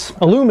some of this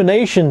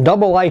Illumination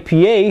Double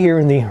IPA here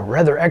in the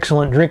rather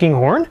excellent drinking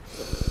horn.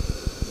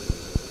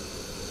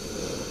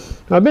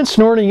 I've been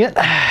snorting it,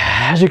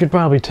 as you could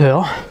probably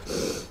tell.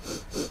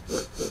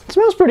 It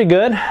smells pretty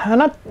good. I'm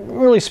not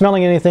really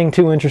smelling anything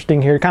too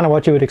interesting here, kind of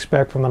what you would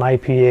expect from an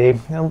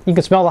IPA. You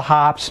can smell the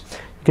hops.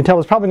 You can tell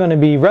it's probably going to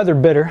be rather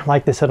bitter,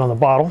 like they said on the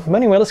bottle. But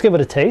anyway, let's give it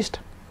a taste.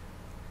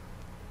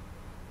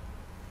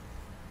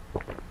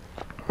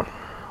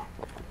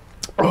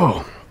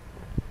 Oh.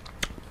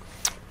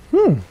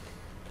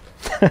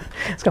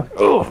 It's going,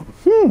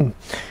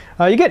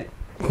 you get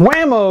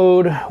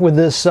whammoed with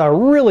this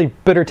really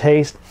bitter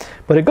taste,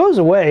 but it goes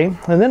away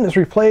and then it's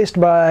replaced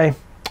by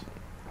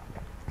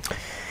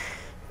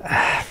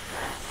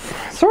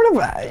sort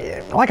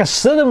of like a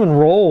cinnamon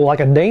roll, like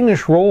a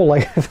Danish roll.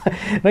 Like,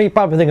 I know you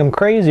probably think I'm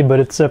crazy, but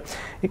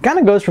it kind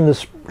of goes from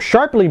this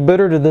sharply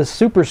bitter to this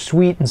super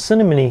sweet and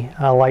cinnamony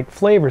like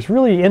flavor. It's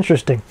really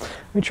interesting.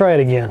 Let me try it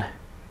again.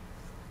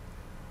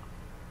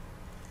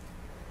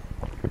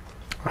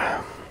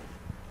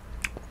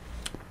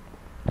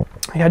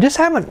 Yeah, I just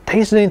haven't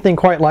tasted anything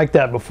quite like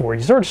that before.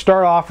 You sort of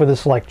start off with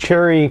this like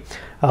cherry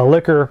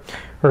liquor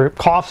or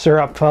cough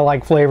syrup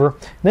like flavor,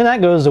 then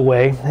that goes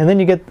away, and then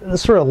you get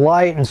this sort of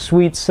light and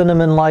sweet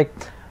cinnamon like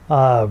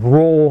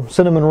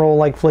cinnamon roll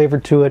like flavor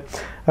to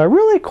it.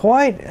 Really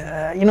quite,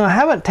 I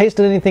haven't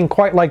tasted anything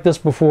quite like this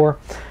before.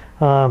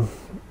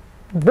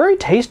 Very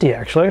tasty,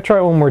 actually. I'll try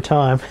it one more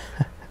time.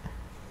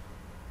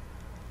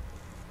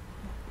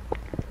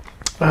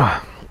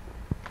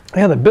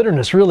 Yeah, the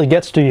bitterness really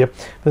gets to you,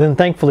 but then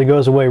thankfully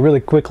goes away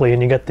really quickly,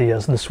 and you get the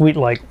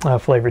sweet-like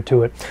flavor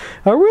to it.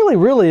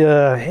 Really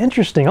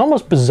interesting,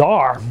 almost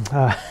bizarre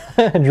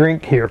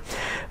drink here,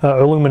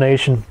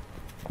 Illumination.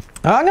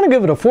 I'm going to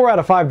give it a 4 out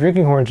of 5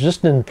 drinking horns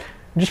just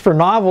for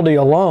novelty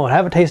alone. I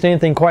haven't tasted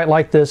anything quite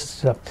like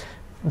this. It's,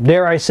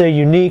 dare I say,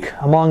 unique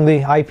among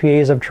the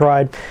IPAs I've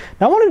tried.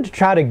 Now, I wanted to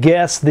try to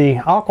guess the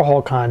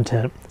alcohol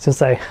content,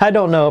 since I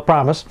don't know, I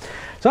promise.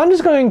 So I'm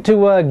just going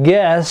to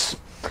guess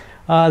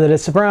that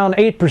it's around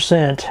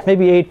 8%,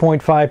 maybe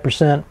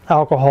 8.5%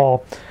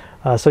 alcohol.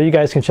 So you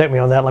guys can check me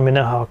on that. Let me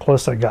know how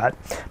close I got.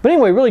 But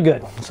anyway, really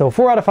good. So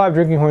 4 out of 5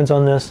 drinking horns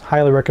on this.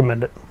 Highly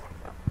recommend it.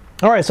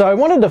 Alright, so I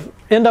wanted to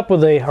end up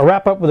with a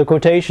wrap up with a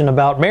quotation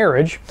about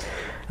marriage,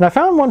 and I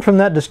found one from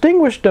that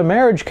distinguished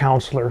marriage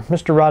counselor,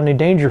 Mr. Rodney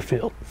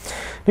Dangerfield.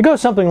 It goes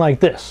something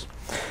like this: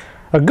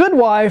 "A good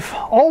wife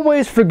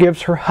always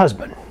forgives her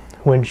husband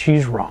when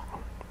she's wrong."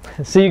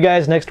 See you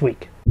guys next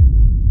week.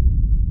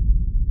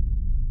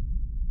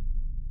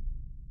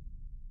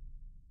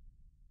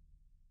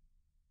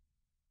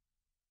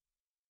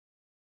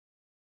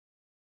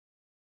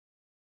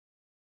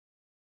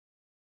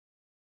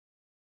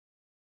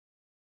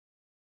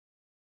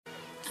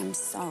 I'm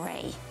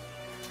sorry.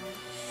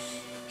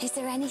 Is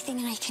there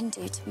anything I can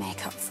do to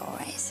make up for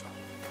it?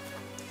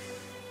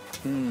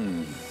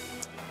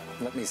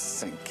 Let me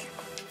think.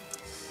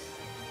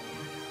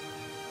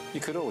 You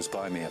could always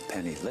buy me a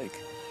penny lig.